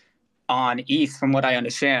projects on ETH from what I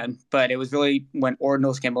understand. But it was really when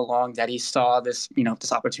Ordinals came along that he saw this,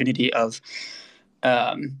 this opportunity of,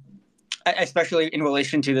 especially in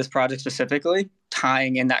relation to this project specifically,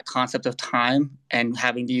 tying in that concept of time and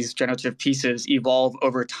having these generative pieces evolve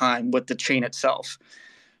over time with the chain itself.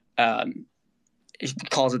 He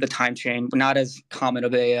calls it the time chain, not as common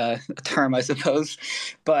of a term, I suppose.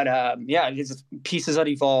 But it's pieces that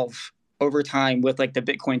evolve over time with like the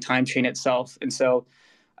Bitcoin time chain itself. And so,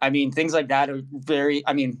 I mean, things like that are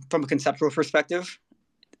from a conceptual perspective,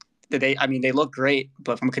 they look great,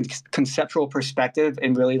 but from a conceptual perspective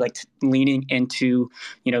and really like leaning into,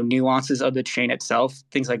 nuances of the chain itself,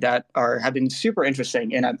 things like that have been super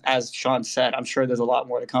interesting. And as Sean said, I'm sure there's a lot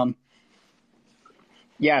more to come.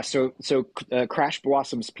 Yeah, so Crash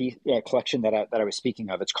Blossom's collection that I was speaking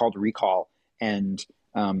of, it's called Recall, and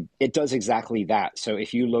it does exactly that. So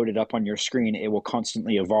if you load it up on your screen, it will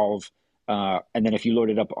constantly evolve, and then if you load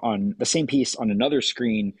it up on the same piece on another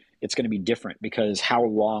screen, it's going to be different because how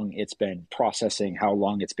long it's been processing, how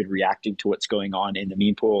long it's been reacting to what's going on in the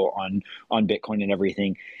meme pool on Bitcoin and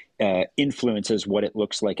everything influences what it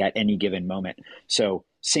looks like at any given moment. So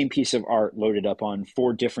same piece of art loaded up on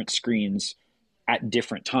 4 different screens at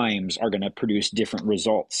different times are going to produce different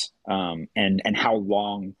results, and how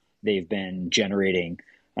long they've been generating.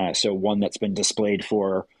 So one that's been displayed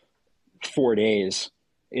for 4 days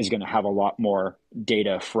is going to have a lot more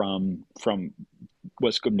data from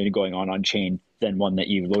what's going on chain than one that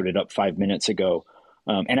you loaded up 5 minutes ago.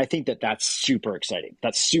 And I think that's super exciting.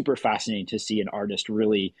 That's super fascinating to see an artist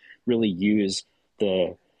really, really use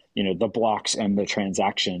the blocks and the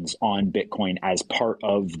transactions on Bitcoin as part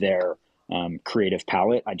of their creative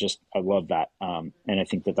palette. I love that. And I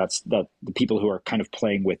think that's the people who are kind of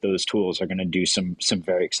playing with those tools are going to do some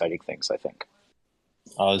very exciting things, I think.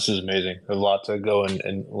 Oh, this is amazing. There's a lot to go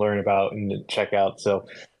and learn about and check out. So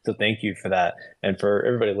thank you for that. And for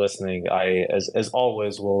everybody listening, I, as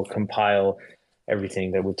always, will compile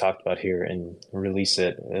everything that we've talked about here and release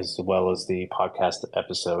it as well as the podcast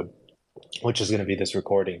episode, which is going to be this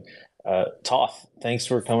recording. Toth, thanks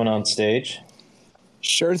for coming on stage.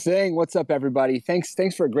 Sure thing. What's up, everybody? Thanks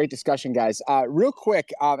for a great discussion, guys. Real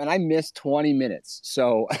quick, and I missed 20 minutes,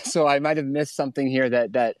 so I might have missed something here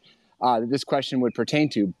that this question would pertain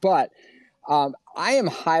to. But I am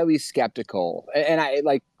highly skeptical, and I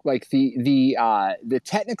like the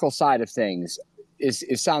technical side of things.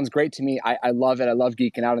 It sounds great to me. I love it. I love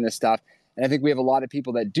geeking out on this stuff, and I think we have a lot of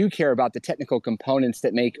people that do care about the technical components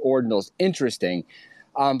that make Ordinals interesting.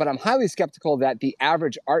 But I'm highly skeptical that the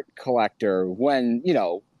average art collector, when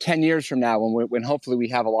 10 years from now, when hopefully we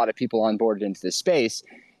have a lot of people onboarded into this space,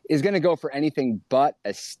 is going to go for anything but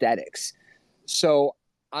aesthetics. So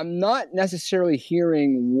I'm not necessarily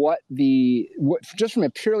hearing what just from a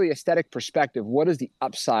purely aesthetic perspective, what is the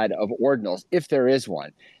upside of Ordinals, if there is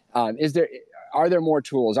one? Are there more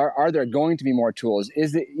tools? Are there going to be more tools?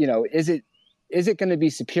 Is it going to be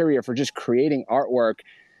superior for just creating artwork?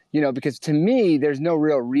 Because to me, there's no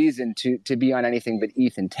real reason to be on anything but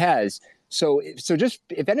ETH and Tez. So just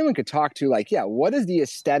if anyone could talk to like, yeah, what is the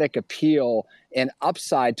aesthetic appeal and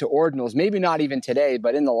upside to Ordinals? Maybe not even today,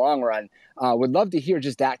 but in the long run, would love to hear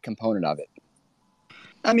just that component of it.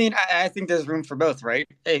 I mean, I think there's room for both, right?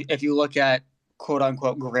 If you look at quote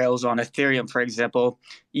unquote grails on Ethereum, for example,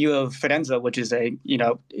 you have Fidenza, which is a,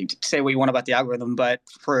 say what you want about the algorithm, but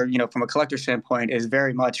for, from a collector standpoint is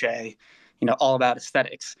very much a, all about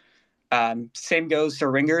aesthetics. Same goes for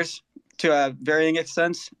Ringers to a varying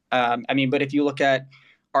extent. But if you look at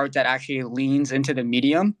art that actually leans into the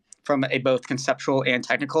medium from a both conceptual and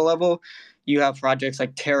technical level, you have projects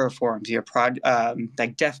like Terraforms, you have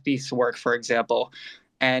like Death Beast's work, for example.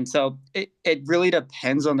 And so it really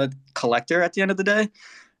depends on the collector at the end of the day.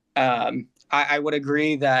 I would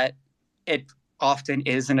agree that it often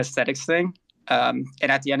is an aesthetics thing. And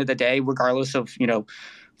at the end of the day, regardless of,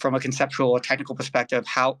 from a conceptual or technical perspective,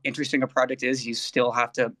 how interesting a project is, you still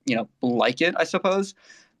have to, like it, I suppose.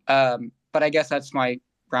 But I guess that's my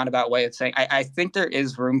roundabout way of saying I think there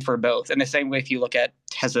is room for both. In the same way, if you look at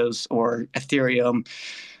Tezos or Ethereum,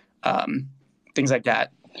 things like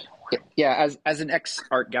that. Yeah, as an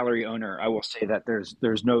ex-art gallery owner, I will say that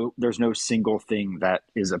there's no single thing that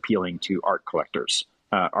is appealing to art collectors.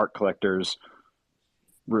 Art collectors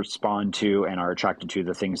respond to and are attracted to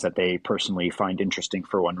the things that they personally find interesting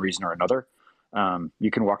for one reason or another. You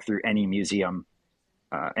can walk through any museum,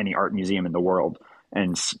 any art museum in the world,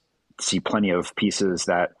 and see plenty of pieces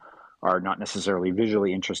that are not necessarily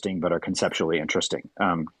visually interesting, but are conceptually interesting.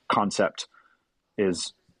 Concept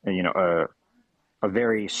is, a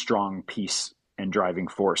very strong piece and driving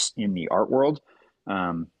force in the art world.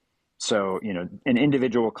 So, an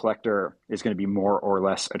individual collector is going to be more or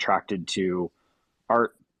less attracted to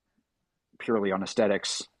art purely on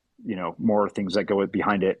aesthetics, more things that go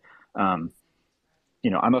behind it. I'm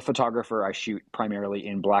a photographer. I shoot primarily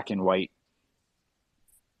in black and white.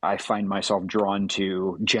 I find myself drawn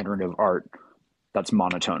to generative art that's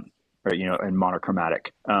monotone, right? And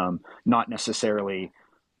monochromatic. Not necessarily,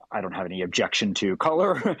 I don't have any objection to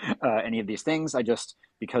color, any of these things. I just,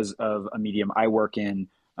 because of a medium I work in,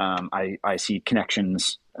 I see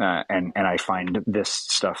connections, and I find this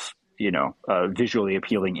stuff, visually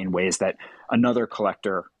appealing in ways that another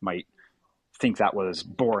collector might think that was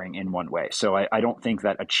boring in one way. So I don't think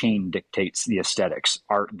that a chain dictates the aesthetics.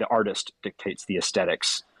 The artist dictates the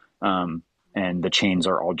aesthetics, and the chains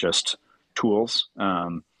are all just tools.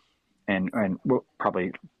 And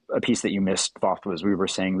probably a piece that you missed, Thoth, was we were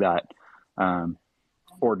saying that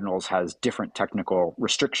Ordinals has different technical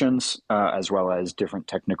restrictions, as well as different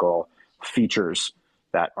technical features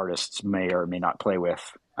that artists may or may not play with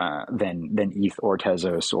than ETH or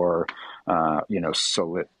Tezos or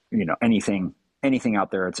anything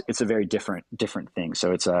out there. It's a very different thing.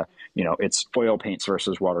 So it's it's oil paints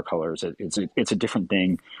versus watercolors. It's a different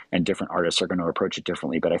thing, and different artists are going to approach it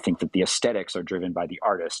differently. But I think that the aesthetics are driven by the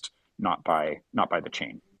artist, not by the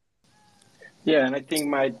chain. Yeah, and I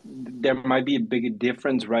think there might be a big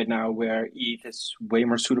difference right now where ETH is way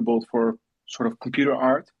more suitable for sort of computer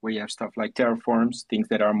art, where you have stuff like Terraforms, things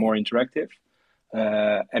that are more interactive.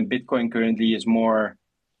 And Bitcoin currently is more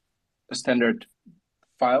a standard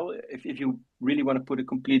file if you really want to put it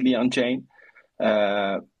completely on chain.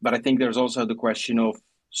 But I think there's also the question of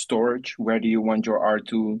storage. Where do you want your art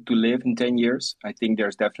to live in 10 years? I think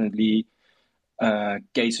there's definitely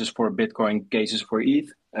cases for Bitcoin, cases for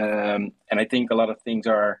ETH. And I think a lot of things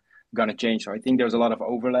are going to change. So I think there's a lot of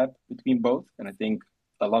overlap between both. And I think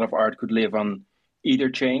a lot of art could live on either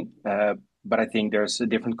chain. But I think there's a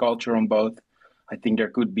different culture on both. I think there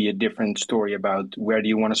could be a different story about where do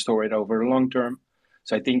you want to store it over the long term.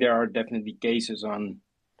 So I think there are definitely cases on,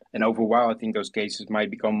 and over a while, I think those cases might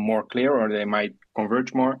become more clear, or they might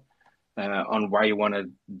converge more on why you want to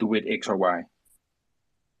do it X or Y.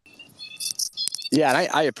 Yeah, and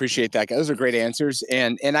I appreciate that. Those are great answers.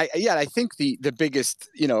 And I think the biggest,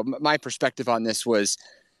 my perspective on this was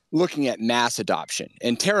looking at mass adoption.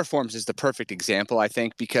 And Terraforms is the perfect example, I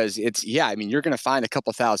think, because you're going to find a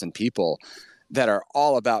couple thousand people that are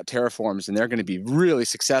all about Terraforms, and they're going to be really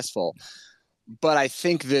successful. But I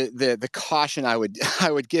think the caution I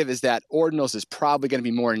would give is that Ordinals is probably going to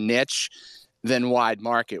be more niche than wide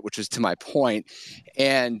market, which is to my point.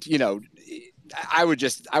 And, I would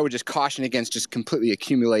just caution against just completely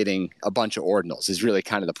accumulating a bunch of Ordinals is really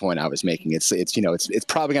kind of the point I was making. It's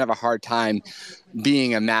probably gonna have a hard time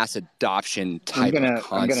being a mass adoption type of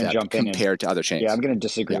concept compared to other chains. Yeah, I'm gonna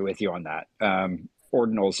disagree with you on that.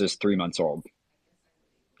 Ordinals is 3 months old.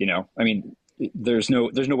 There's no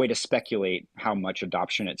way to speculate how much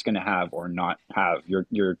adoption it's going to have or not have.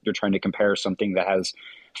 You're trying to compare something that has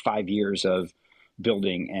 5 years of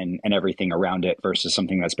building and everything around it versus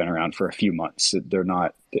something that's been around for a few months. They're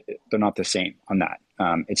not the same on that.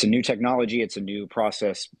 It's a new technology. It's a new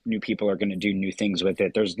process. New people are going to do new things with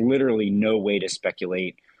it. There's literally no way to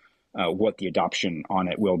speculate what the adoption on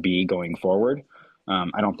it will be going forward.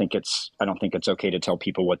 I don't think it's okay to tell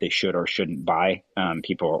people what they should or shouldn't buy.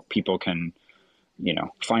 People can,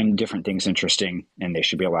 find different things interesting, and they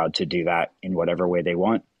should be allowed to do that in whatever way they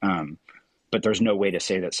want. But there's no way to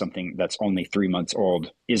say that something that's only 3 months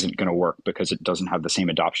old isn't going to work because it doesn't have the same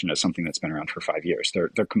adoption as something that's been around for 5 years.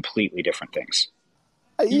 They're completely different things.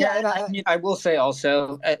 And I will say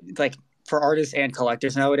also, like for artists and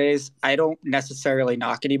collectors nowadays, I don't necessarily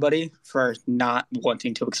knock anybody for not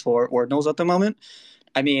wanting to explore ordinals at the moment.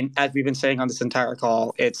 I mean, as we've been saying on this entire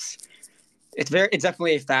call, it's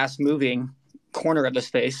definitely a fast moving corner of the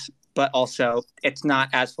space, but also it's not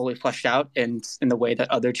as fully fleshed out in the way that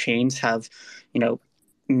other chains have,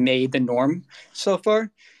 made the norm so far.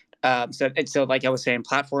 So like I was saying,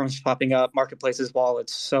 platforms popping up, marketplaces,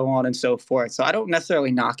 wallets, so on and so forth. So I don't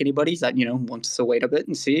necessarily knock anybody that, wants to wait a bit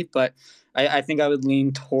and see, but I think I would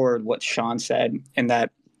lean toward what Sean said in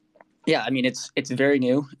that, yeah, I mean, it's very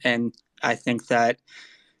new. And I think that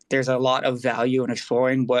there's a lot of value in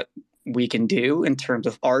exploring what we can do in terms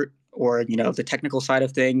of art or, the technical side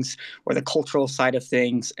of things or the cultural side of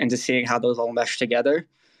things and just seeing how those all mesh together.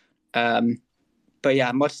 But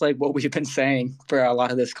yeah, much like what we've been saying for a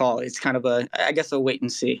lot of this call, it's kind of a wait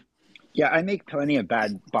and see. Yeah, I make plenty of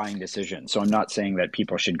bad buying decisions. So I'm not saying that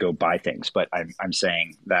people should go buy things, but I'm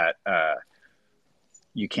saying that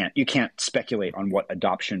you can't speculate on what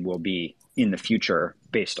adoption will be in the future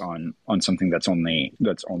based on something that's only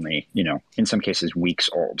in some cases weeks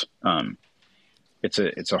old.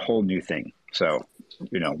 It's a whole new thing. So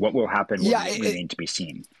what will happen will remain to be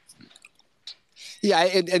seen. Yeah,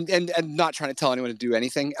 and not trying to tell anyone to do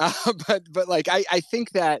anything, but like I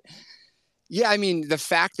think that, yeah, I mean the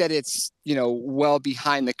fact that it's well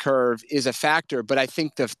behind the curve is a factor, but I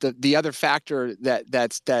think the other factor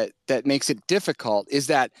that makes it difficult is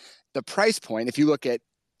that the price point. If you look at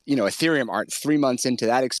Ethereum art 3 months into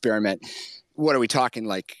that experiment, what are we talking,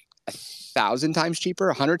 like 1,000 times cheaper,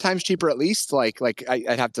 100 times cheaper at least? Like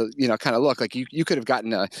I'd have to kind of look. Like you could have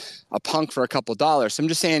gotten a punk for a couple dollars. So I'm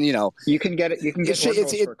just saying, you can get it. You can get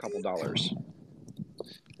Ordinals for a couple dollars.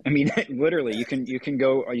 I mean, literally, you can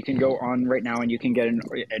go on right now and you can get an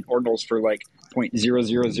Ordinals for like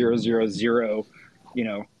 0.00000,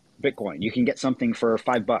 Bitcoin. You can get something for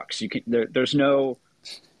 $5. You can there's no.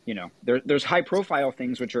 There's high profile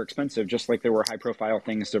things which are expensive, just like there were high profile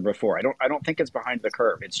things there before. I don't think it's behind the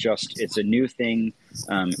curve. It's a new thing.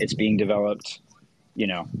 It's being developed.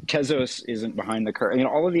 Tezos isn't behind the curve.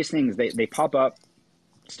 All of these things, they pop up,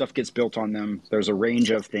 stuff gets built on them. There's a range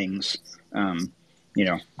of things.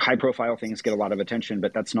 High profile things get a lot of attention,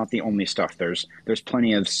 but that's not the only stuff. There's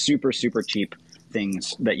plenty of super, super cheap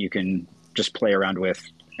things that you can just play around with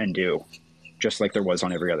and do, just like there was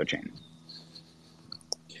on every other chain.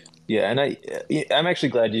 Yeah, and I'm actually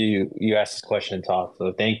glad you asked this question, Todd.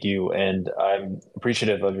 So thank you, and I'm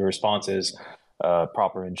appreciative of your responses,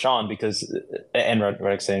 Proper and Sean, and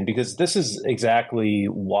Rudxane, because this is exactly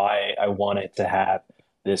why I wanted to have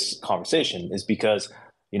this conversation. Is because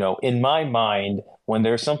in my mind, when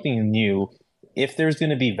there's something new, if there's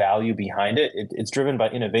going to be value behind it, it's driven by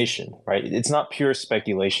innovation, right? It's not pure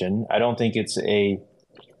speculation. I don't think it's a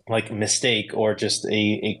mistake or just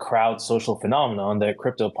a crowd social phenomenon that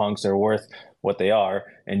CryptoPunks are worth what they are.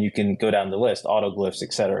 And you can go down the list, autoglyphs,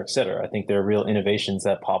 et cetera, et cetera. I think there are real innovations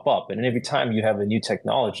that pop up. And every time you have a new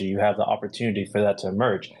technology, you have the opportunity for that to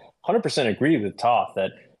emerge. 100% agree with Toth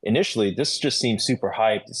that initially this just seemed super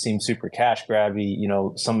hyped. It seemed super cash grabby.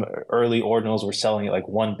 Some early ordinals were selling at like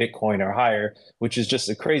 1 Bitcoin or higher, which is just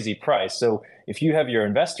a crazy price. So if you have your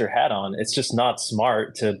investor hat on, it's just not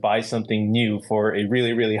smart to buy something new for a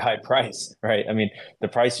really, really high price, right? I mean, the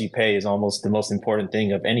price you pay is almost the most important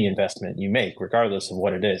thing of any investment you make, regardless of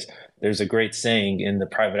what it is. There's a great saying in the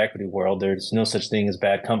private equity world, there's no such thing as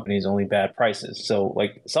bad companies, only bad prices. So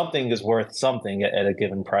something is worth something at a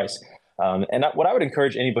given price. And what I would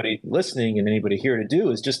encourage anybody listening and anybody here to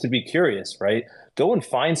do is just to be curious, right? Go and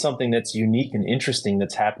find something that's unique and interesting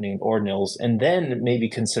that's happening in Ordinals, and then maybe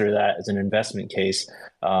consider that as an investment case.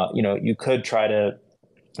 You could try to,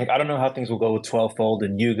 I don't know how things will go with 12-fold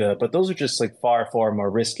and Yuga, but those are just far, far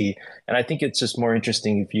more risky. And I think it's just more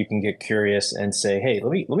interesting if you can get curious and say, hey,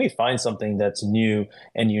 let me find something that's new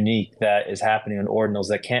and unique that is happening on Ordinals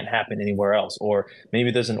that can't happen anywhere else. Or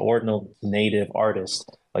maybe there's an Ordinal native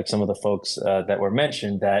artist like some of the folks that were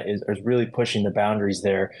mentioned that is really pushing the boundaries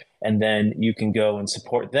there. And then you can go and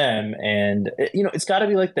support them. And, it's got to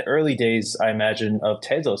be like the early days, I imagine, of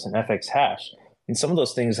Tezos and FX Hash. And some of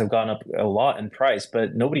those things have gone up a lot in price,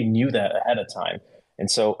 but nobody knew that ahead of time. And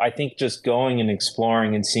so I think just going and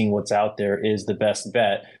exploring and seeing what's out there is the best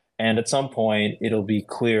bet. And at some point, it'll be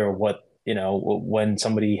clear what, when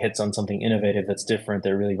somebody hits on something innovative that's different,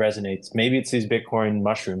 that really resonates. Maybe it's these Bitcoin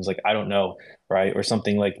mushrooms, like, I don't know, right? Or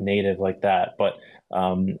something like native like that. But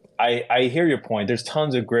I hear your point. There's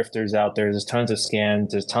tons of grifters out there. There's tons of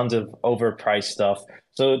scams. There's tons of overpriced stuff.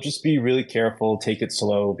 So just be really careful, take it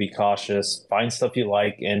slow, be cautious, find stuff you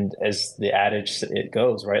like. And as the adage it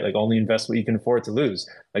goes, right? Like, only invest what you can afford to lose.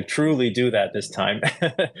 Like, truly do that this time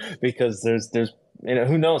because there's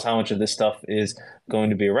who knows how much of this stuff is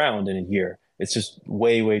going to be around in a year. It's just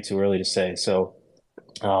way, way too early to say. So,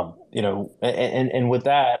 and with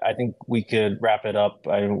that, I think we could wrap it up.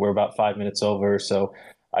 We're about 5 minutes over. So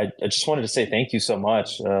I just wanted to say thank you so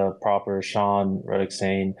much, Proper, Sean,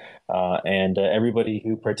 Rudxane, and everybody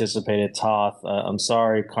who participated. Toth, I'm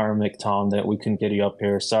sorry, Karmic, Tom, that we couldn't get you up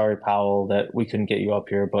here. Sorry, Powell, that we couldn't get you up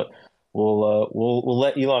here. But we'll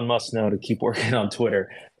let Elon Musk know to keep working on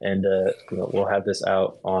Twitter, and we'll have this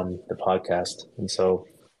out on the podcast. And so,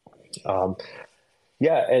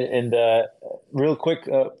 real quick,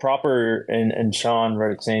 Proper and Sean,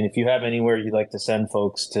 Rudxane, if you have anywhere you'd like to send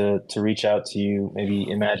folks to reach out to you, maybe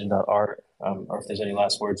imagine.art, or if there's any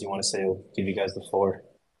last words you want to say, we'll give you guys the floor.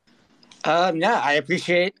 I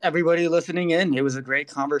appreciate everybody listening in. It was a great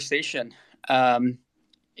conversation.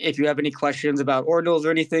 If you have any questions about Ordinals or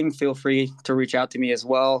anything, feel free to reach out to me as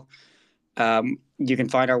well. You can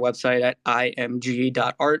find our website at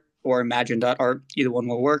img.art or imagine.art. Either one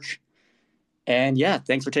will work. And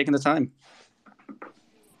thanks for taking the time.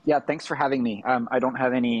 Yeah, thanks for having me. I don't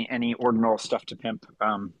have any ordinal stuff to pimp.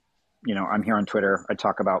 I'm here on Twitter. I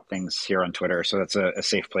talk about things here on Twitter, so that's a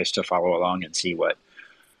safe place to follow along and see what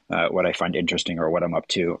I find interesting or what I'm up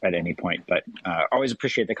to at any point. But always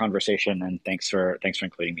appreciate the conversation, and thanks for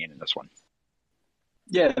including me in this one.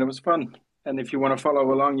 Yeah, it was fun. And if you want to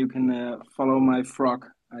follow along, you can follow my frog.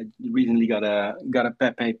 I recently got a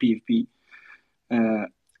Pepe PFP.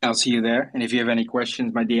 I'll see you there. And if you have any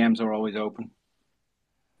questions, my DMs are always open.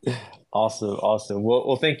 Awesome.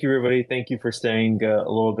 Well, thank you, everybody. Thank you for staying a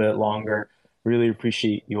little bit longer. Really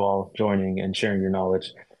appreciate you all joining and sharing your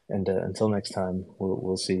knowledge. And until next time,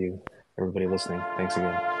 we'll see you, everybody listening. Thanks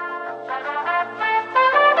again.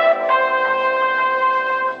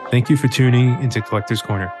 Thank you for tuning into Collector's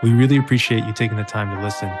Corner. We really appreciate you taking the time to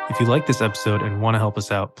listen. If you like this episode and want to help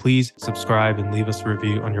us out, please subscribe and leave us a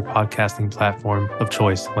review on your podcasting platform of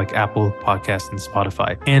choice, like Apple Podcasts and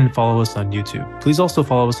Spotify, and follow us on YouTube. Please also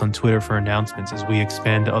follow us on Twitter for announcements as we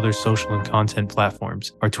expand to other social and content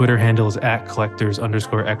platforms. Our Twitter handle is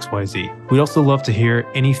 @collectors_XYZ. We'd also love to hear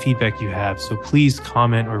any feedback you have, so please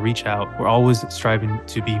comment or reach out. We're always striving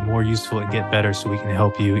to be more useful and get better so we can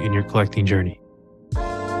help you in your collecting journey.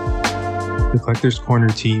 The Collector's Corner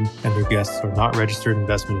team and their guests are not registered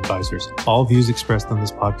investment advisors. All views expressed on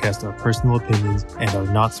this podcast are personal opinions and are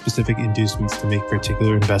not specific inducements to make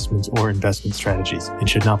particular investments or investment strategies, and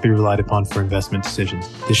should not be relied upon for investment decisions.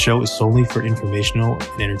 This show is solely for informational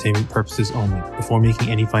and entertainment purposes only. Before making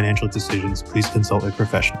any financial decisions, please consult a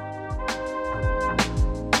professional.